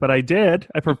dance, but I did.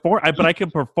 But I can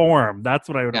perform. That's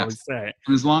what I would always say.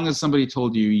 And as long as somebody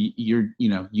told you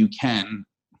you can,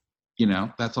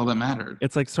 that's all that mattered.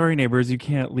 It's like, sorry, neighbors, you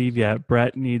can't leave yet.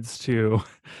 Brett needs to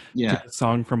do a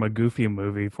song from a Goofy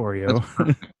movie for you.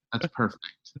 That's perfect.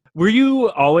 Were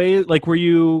you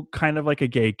kind of like a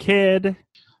gay kid?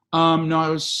 No, I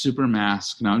was super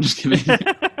masked. No, I'm just kidding.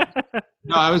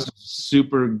 No, I was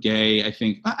super gay, I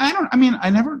think. I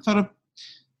never thought of,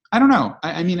 I don't know.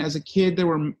 I mean, as a kid,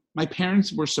 my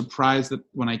parents were surprised that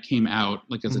when I came out,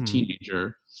 like as a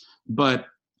teenager. But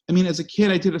I mean, as a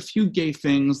kid, I did a few gay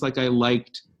things. Like I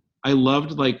loved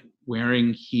like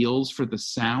wearing heels for the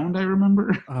sound, I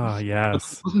remember. Oh,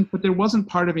 yes. But there wasn't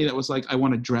part of me that was like, I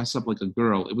want to dress up like a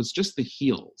girl. It was just the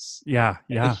heels. Yeah.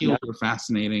 The heels were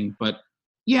fascinating. But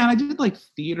yeah, and I did like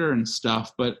theater and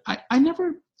stuff, but I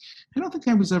don't think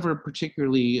I was ever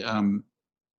particularly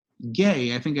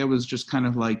gay. I think I was just kind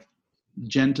of like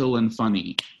gentle and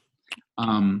funny.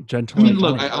 Gentle. I mean,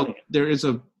 look, there is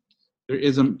a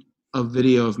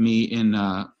video of me in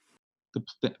the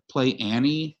play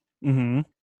Annie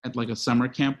at like a summer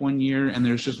camp one year, and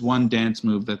there's just one dance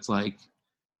move that's like,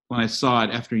 when I saw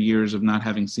it after years of not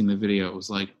having seen the video, it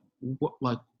was like, what,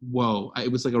 like, whoa!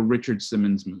 It was like a Richard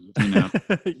Simmons move,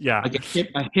 Yeah, like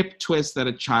a hip twist that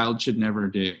a child should never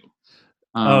do.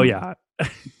 Oh yeah.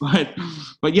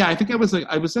 but yeah, I think I was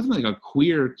definitely like a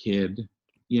queer kid,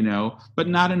 but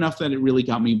not enough that it really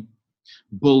got me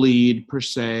bullied per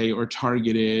se or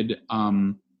targeted.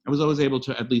 I was always able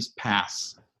to at least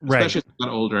pass, especially as I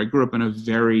got older. I grew up in a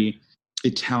very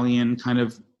Italian kind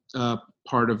of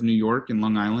part of New York in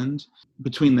Long Island,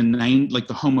 between the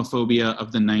homophobia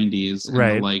of the 90s and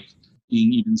the, like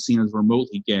being even seen as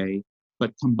remotely gay,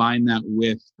 but combine that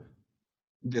with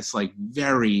this like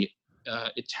very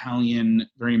Italian,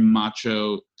 very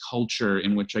macho culture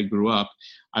in which I grew up,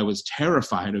 I was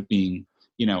terrified of being,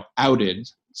 outed,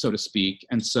 so to speak.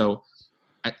 And so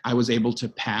I was able to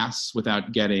pass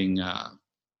without getting, I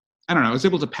don't know, I was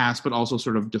able to pass, but also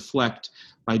sort of deflect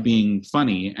by being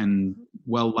funny and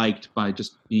well liked by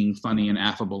just being funny and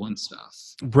affable and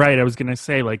stuff. Right. I was going to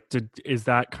say, like, is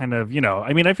that kind of,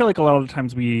 I mean, I feel like a lot of the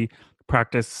times we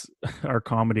practice our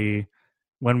comedy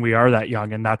when we are that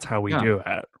young, and that's how we Yeah. do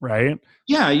it. Right.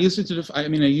 Yeah. I used it I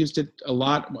used it a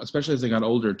lot, especially as I got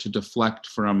older, to deflect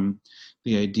from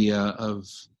the idea of,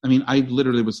 I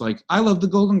literally was like, I love the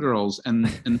Golden Girls. And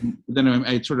then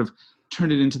I sort of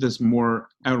turned it into this more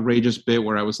outrageous bit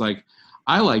where I was like,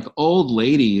 I like old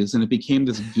ladies, and it became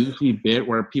this goofy bit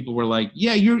where people were like,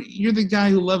 yeah, you're the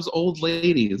guy who loves old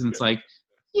ladies. And it's like,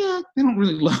 yeah, they don't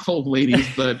really love old ladies,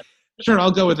 but sure,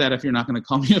 I'll go with that if you're not going to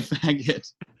call me a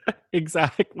faggot.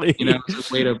 Exactly.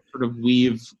 It's a way to sort of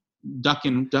weave, duck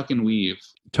and weave.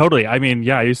 Totally. I mean,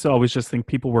 yeah, I used to always just think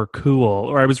people were cool,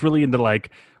 or I was really into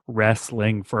like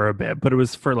wrestling for a bit, but it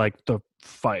was for like the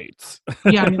fights.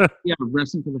 Yeah,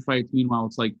 wrestling for the fights. Meanwhile,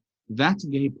 it's like, that's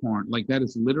gay porn. Like, that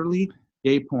is literally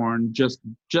gay porn, just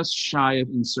shy of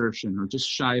insertion or just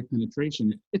shy of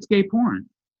penetration. It's gay porn.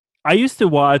 I used to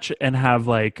watch and have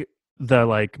like the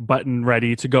like button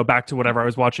ready to go back to whatever I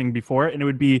was watching before, and it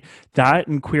would be that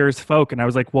and Queer as Folk, and I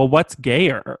was like, well, what's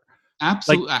gayer?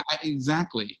 Absolutely, like,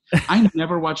 exactly. I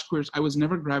never watched Queer. I was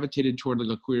never gravitated toward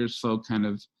like a Queer as Folk kind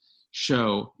of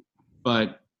show,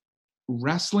 but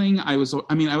wrestling, I was a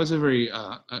very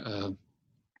I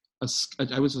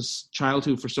was a child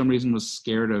who for some reason was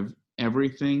scared of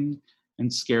everything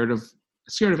and scared of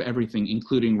everything,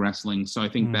 including wrestling. So I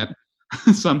think that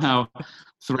somehow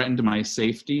threatened my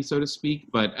safety, so to speak.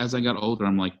 But as I got older,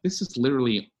 I'm like, this is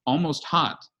literally almost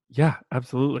hot. Yeah,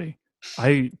 absolutely.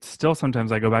 I still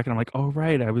sometimes I go back and I'm like, oh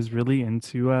right, I was really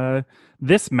into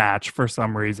this match for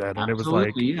some reason, and Absolutely, it was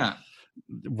like, yeah,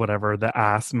 whatever, the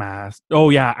ass mask. Oh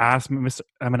yeah,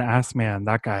 I'm an ass man.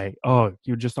 That guy. Oh,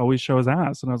 you just always show his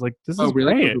ass, and I was like, this is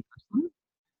really? great.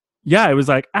 Yeah, it was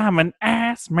like, I'm an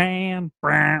ass man.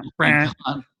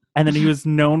 And then he was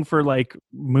known for like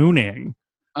mooning.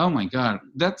 Oh my god,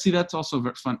 that's also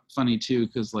very funny too,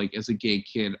 because like as a gay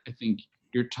kid, I think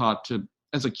you're taught to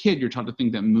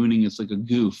think that mooning is like a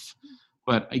goof.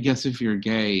 But I guess if you're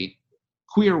gay,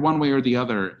 queer one way or the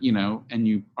other, and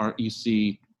you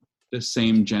see the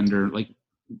same gender like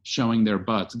showing their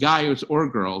butts, guys or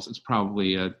girls, it's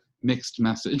probably a mixed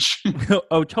message.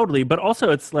 Oh, totally. But also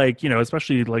it's like,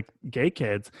 especially like gay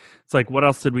kids, it's like, what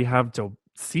else did we have to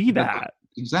see that?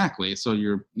 Exactly. So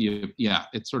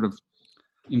it's sort of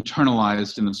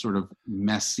internalized in a sort of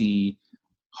messy,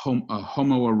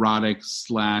 homoerotic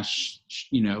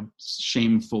 /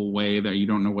 shameful way that you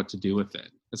don't know what to do with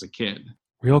it as a kid.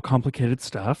 Real complicated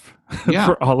stuff. Yeah.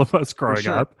 For all of us growing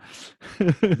up.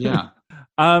 Yeah.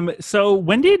 So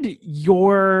when did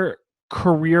your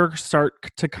career start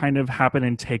to kind of happen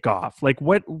and take off? Like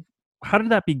how did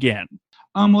that begin?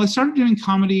 Well, I started doing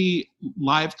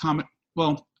live comedy.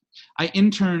 Well, I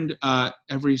interned I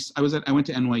went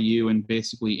to NYU and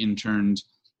basically interned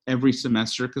every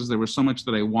semester because there was so much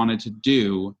that I wanted to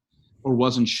do or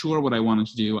wasn't sure what I wanted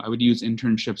to do. I would use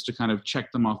internships to kind of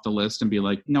check them off the list and be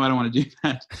like, no, I don't want to do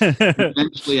that.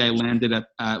 Eventually I landed at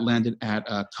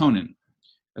Conan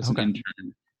as an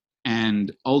intern.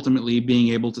 And ultimately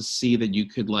being able to see that you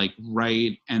could like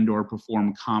write and or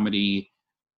perform comedy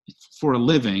for a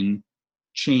living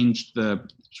changed the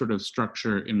sort of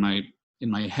structure in my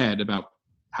head about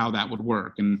how that would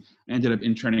work. And I ended up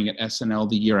interning at SNL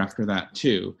the year after that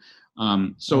too.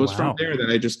 It was from there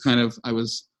that I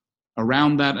was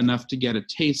around that enough to get a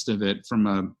taste of it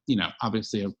from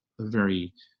obviously a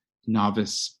very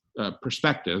novice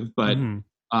perspective, but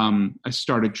I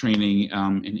started training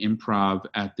in improv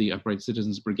at the Upright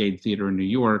Citizens Brigade Theater in New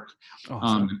York.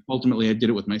 Awesome. Ultimately, I did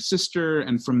it with my sister,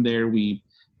 and from there we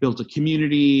built a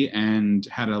community and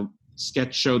had a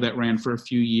sketch show that ran for a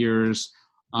few years.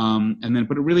 But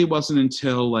it really wasn't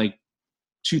until like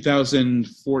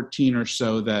 2014 or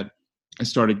so that I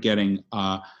started getting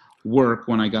work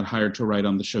when I got hired to write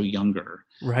on the show Younger.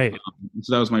 Right.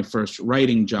 So that was my first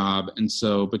writing job. And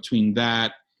so between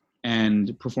that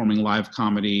and performing live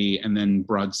comedy and then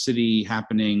Broad City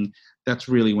happening, that's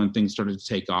really when things started to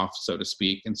take off, so to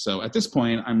speak. And so at this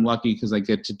point, I'm lucky because I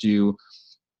do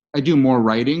more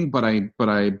writing, but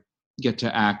I get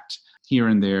to act here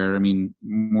and there. I mean,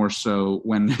 more so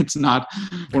when we're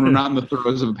not in the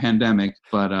throes of a pandemic,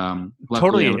 but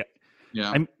totally.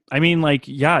 Yeah. Like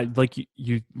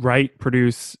you write,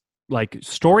 produce, like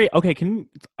story. Okay.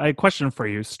 I question for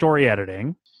you, story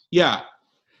editing. Yeah.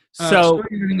 So,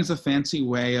 Storytelling is a fancy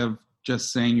way of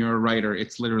just saying you're a writer.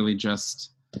 It's literally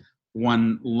just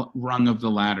one rung of the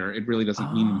ladder. It really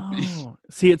doesn't mean anything. oh,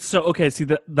 see, it's so okay. See,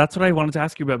 that's what I wanted to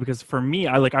ask you about because for me,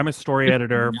 I'm a story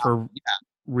editor for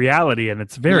reality, and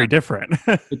it's Yeah, very different.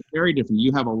 it's very different.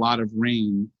 You have a lot of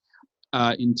reign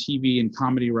in TV and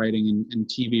comedy writing and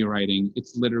TV writing.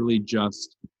 It's literally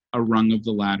just a rung of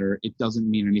the ladder. It doesn't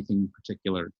mean anything in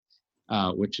particular,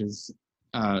 which is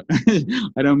I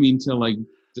don't mean to like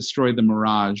destroy the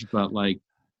mirage, but like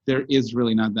there is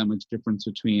really not that much difference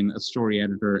between a story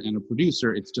editor and a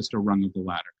producer. It's just a rung of the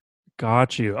ladder.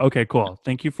 Got you. Okay, cool.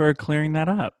 Thank you for clearing that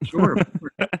up. Sure.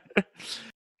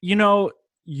 You know,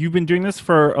 you've been doing this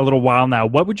for a little while now.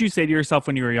 What would you say to yourself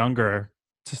when you were younger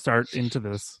to start into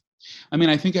this? I mean,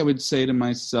 I think I would say to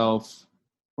myself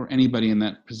or anybody in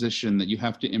that position that you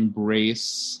have to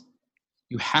embrace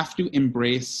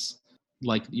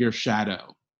like your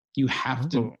shadow. You have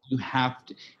to,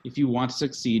 if you want to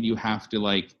succeed, you have to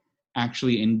like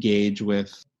actually engage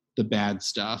with the bad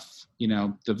stuff, you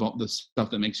know, the stuff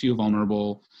that makes you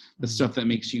vulnerable, the stuff that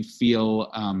makes you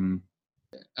feel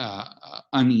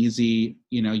uneasy.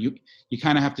 You know, you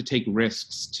kind of have to take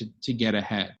risks to get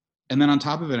ahead. And then on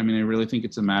top of it, I mean, I really think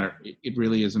it's a matter. It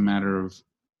really is a matter of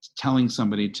telling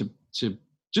somebody to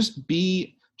just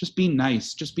be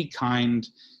nice, just be kind.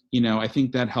 You know, I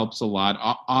think that helps a lot.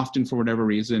 Often, for whatever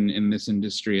reason, in this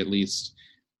industry, at least,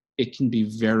 it can be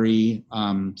very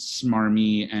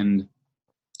smarmy and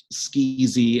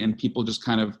skeezy, and people just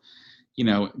kind of, you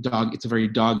know, it's a very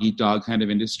dog eat dog kind of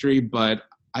industry. But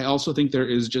I also think there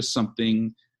is just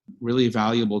something really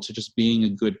valuable to just being a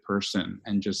good person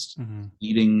and just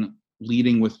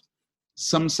leading with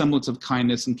some semblance of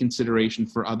kindness and consideration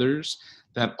for others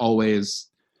that always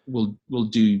will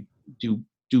do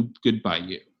good by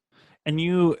you.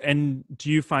 And do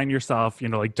you find yourself,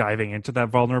 like diving into that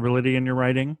vulnerability in your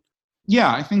writing?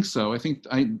 Yeah, I think so. I think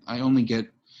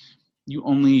you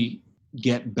only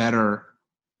get better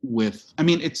with, I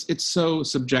mean, it's so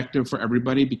subjective for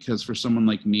everybody, because for someone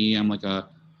like me, I'm like a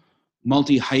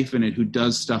multi-hyphenate who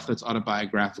does stuff that's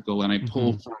autobiographical, and I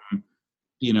pull from,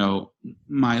 you know,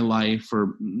 my life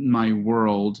or my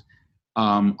world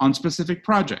on specific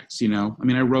projects. You know, I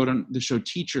mean, I wrote on the show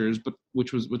Teachers, but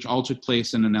which all took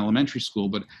place in an elementary school,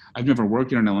 but I've never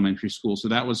worked in an elementary school, so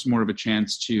that was more of a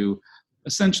chance to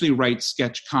essentially write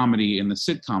sketch comedy in the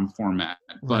sitcom format.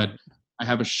 Right. But I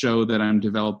have a show that I'm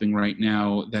developing right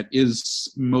now that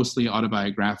is mostly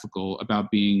autobiographical,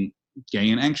 about being gay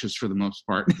and anxious for the most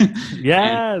part.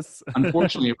 Yes. And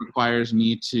unfortunately, it requires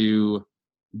me to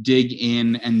dig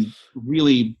in and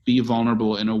really be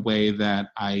vulnerable in a way that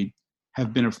I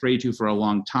have been afraid to for a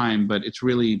long time. But it's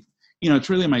really, it's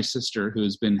really my sister who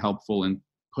has been helpful in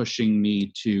pushing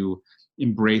me to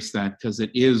embrace that, because it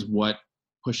is what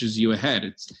pushes you ahead.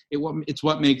 It's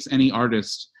what makes any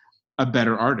artist a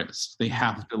better artist. They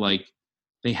have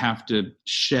to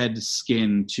shed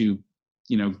skin to,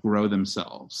 grow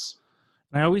themselves.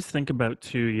 I always think about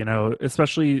too,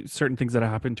 especially certain things that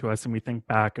happen to us and we think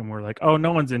back and we're like, oh,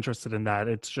 no one's interested in that.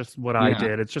 It's just what I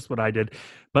did. It's just what I did.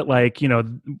 But like,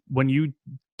 when you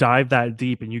dive that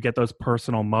deep and you get those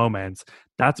personal moments,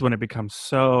 that's when it becomes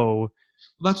so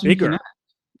that's when bigger. You connect.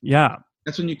 Yeah.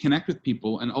 That's when you connect with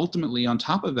people. And ultimately, on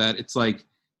top of that, it's like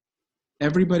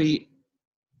everybody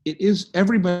is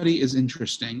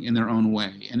interesting in their own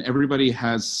way, and everybody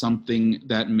has something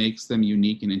that makes them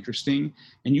unique and interesting,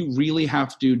 and you really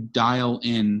have to dial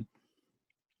in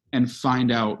and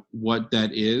find out what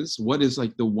is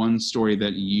like the one story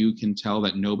that you can tell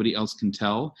that nobody else can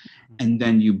tell, and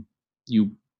then you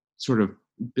sort of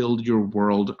build your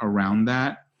world around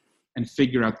that and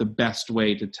figure out the best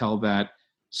way to tell that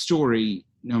story,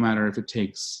 no matter if it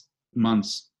takes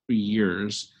months or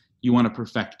years. You want to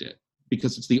perfect it,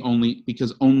 because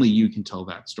only you can tell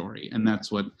that story. And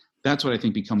that's what I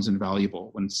think becomes invaluable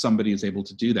when somebody is able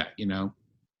to do that,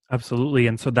 Absolutely.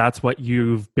 And so that's what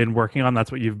you've been working on. That's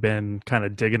what you've been kind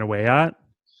of digging away at.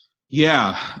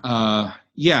 Yeah.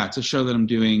 It's a show that I'm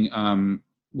doing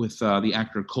with the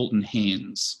actor Colton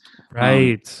Haynes.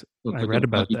 Right. I read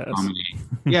about this. Comedy.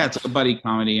 Yeah, it's a buddy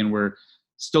comedy, and we're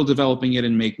still developing it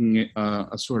and making it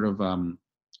a sort of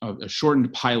a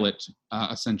shortened pilot,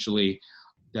 essentially,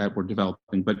 that we're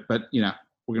developing. But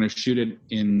we're going to shoot it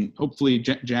in hopefully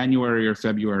January or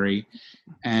February,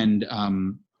 and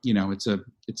it's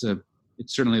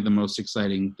certainly the most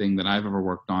exciting thing that I've ever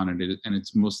worked on, and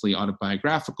it's mostly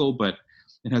autobiographical, but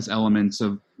it has elements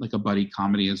of like a buddy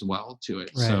comedy as well to it.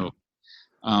 Right. So,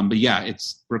 but yeah,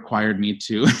 it's required me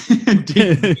to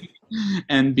dig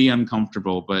and be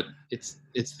uncomfortable, but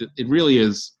it really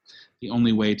is the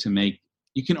only way to make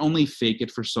you can only fake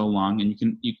it for so long, and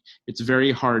it's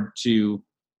very hard to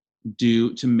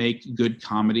make good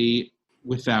comedy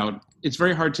without, it's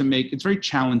very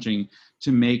challenging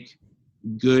to make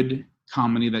good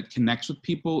comedy that connects with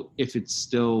people if it's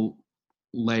still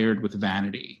layered with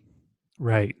vanity.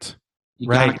 Right. You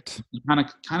right. kind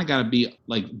of gotta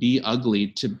be ugly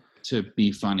to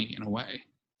be funny in a way.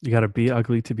 You gotta be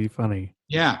ugly to be funny.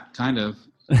 Yeah, kind of.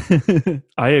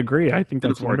 I agree. I think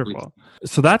that's wonderful.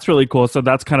 So that's really cool. So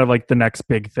that's kind of like the next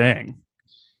big thing.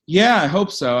 Yeah, I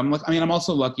hope so. I'm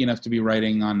also lucky enough to be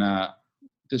writing on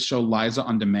this show Liza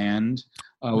on Demand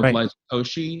with Liza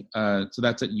Koshy. So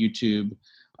that's at YouTube.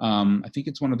 I think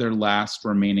it's one of their last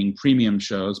remaining premium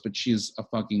shows, but she's a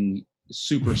fucking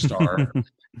superstar.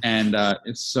 And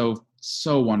it's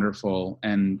so wonderful.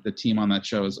 And the team on that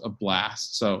show is a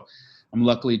blast. So I'm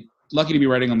lucky to be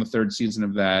writing on the third season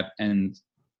of that. And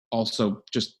also,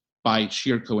 just by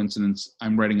sheer coincidence,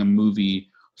 I'm writing a movie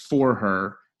for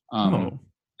her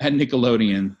at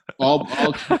Nickelodeon. All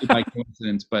by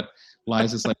coincidence, but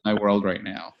Liza's like my world right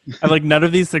now. And like none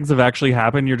of these things have actually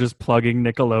happened. You're just plugging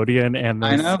Nickelodeon and this.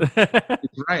 I know.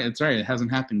 It's right. It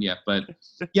hasn't happened yet, but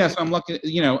yeah. So I'm lucky.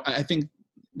 I think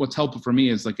what's helpful for me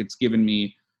is like it's given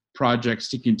me projects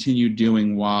to continue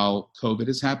doing while COVID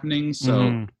is happening.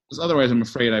 So because otherwise, I'm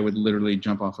afraid I would literally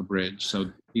jump off a bridge. So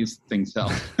these things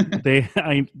help.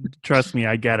 Trust me,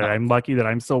 I get it. I'm lucky that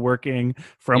I'm still working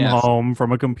from home,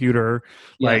 from a computer,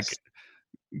 like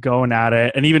going at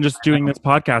it. And even just doing this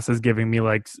podcast is giving me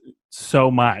like so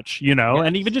much,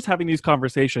 and even just having these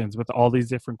conversations with all these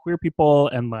different queer people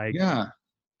and like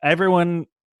everyone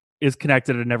is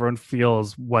connected and everyone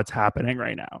feels what's happening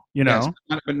right now, know?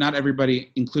 But not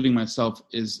everybody, including myself,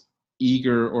 is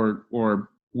eager or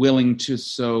willing to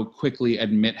so quickly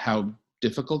admit how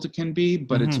difficult it can be,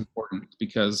 but it's important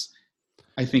because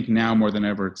I think now more than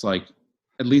ever, it's like,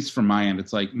 at least from my end,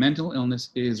 it's like mental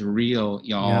illness is real,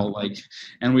 y'all.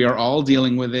 And we are all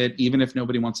dealing with it, even if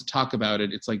nobody wants to talk about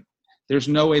it. It's like, there's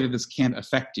no way that this can't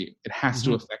affect you. It has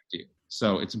to affect you.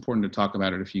 So it's important to talk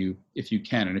about it if you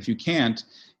can. And if you can't,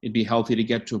 it'd be healthy to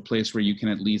get to a place where you can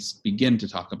at least begin to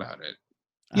talk about it.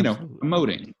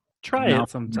 Emoting. Try it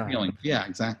sometime. Yeah,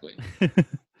 exactly.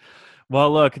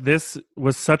 Well, look, this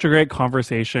was such a great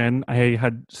conversation. I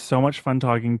had so much fun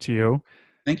talking to you.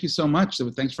 Thank you so much.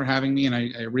 Thanks for having me, and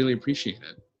I really appreciate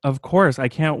it. Of course. I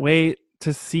can't wait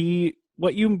to see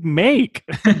what you make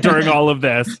during all of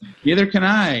this. Neither can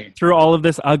I. Through all of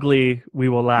this ugly, we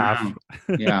will laugh.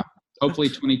 Yeah. Hopefully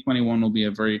 2021 will be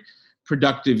a very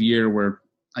productive year where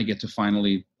I get to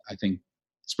finally, I think,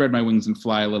 spread my wings and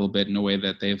fly a little bit in a way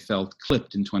that they have felt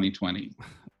clipped in 2020.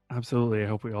 Absolutely. I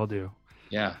hope we all do.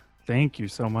 Yeah. Thank you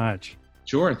so much.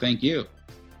 Sure. Thank you.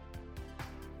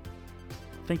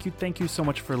 Thank you so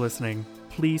much for listening.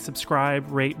 Please subscribe,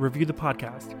 rate, review the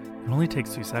podcast. It only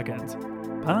takes 2 seconds.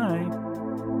 Bye.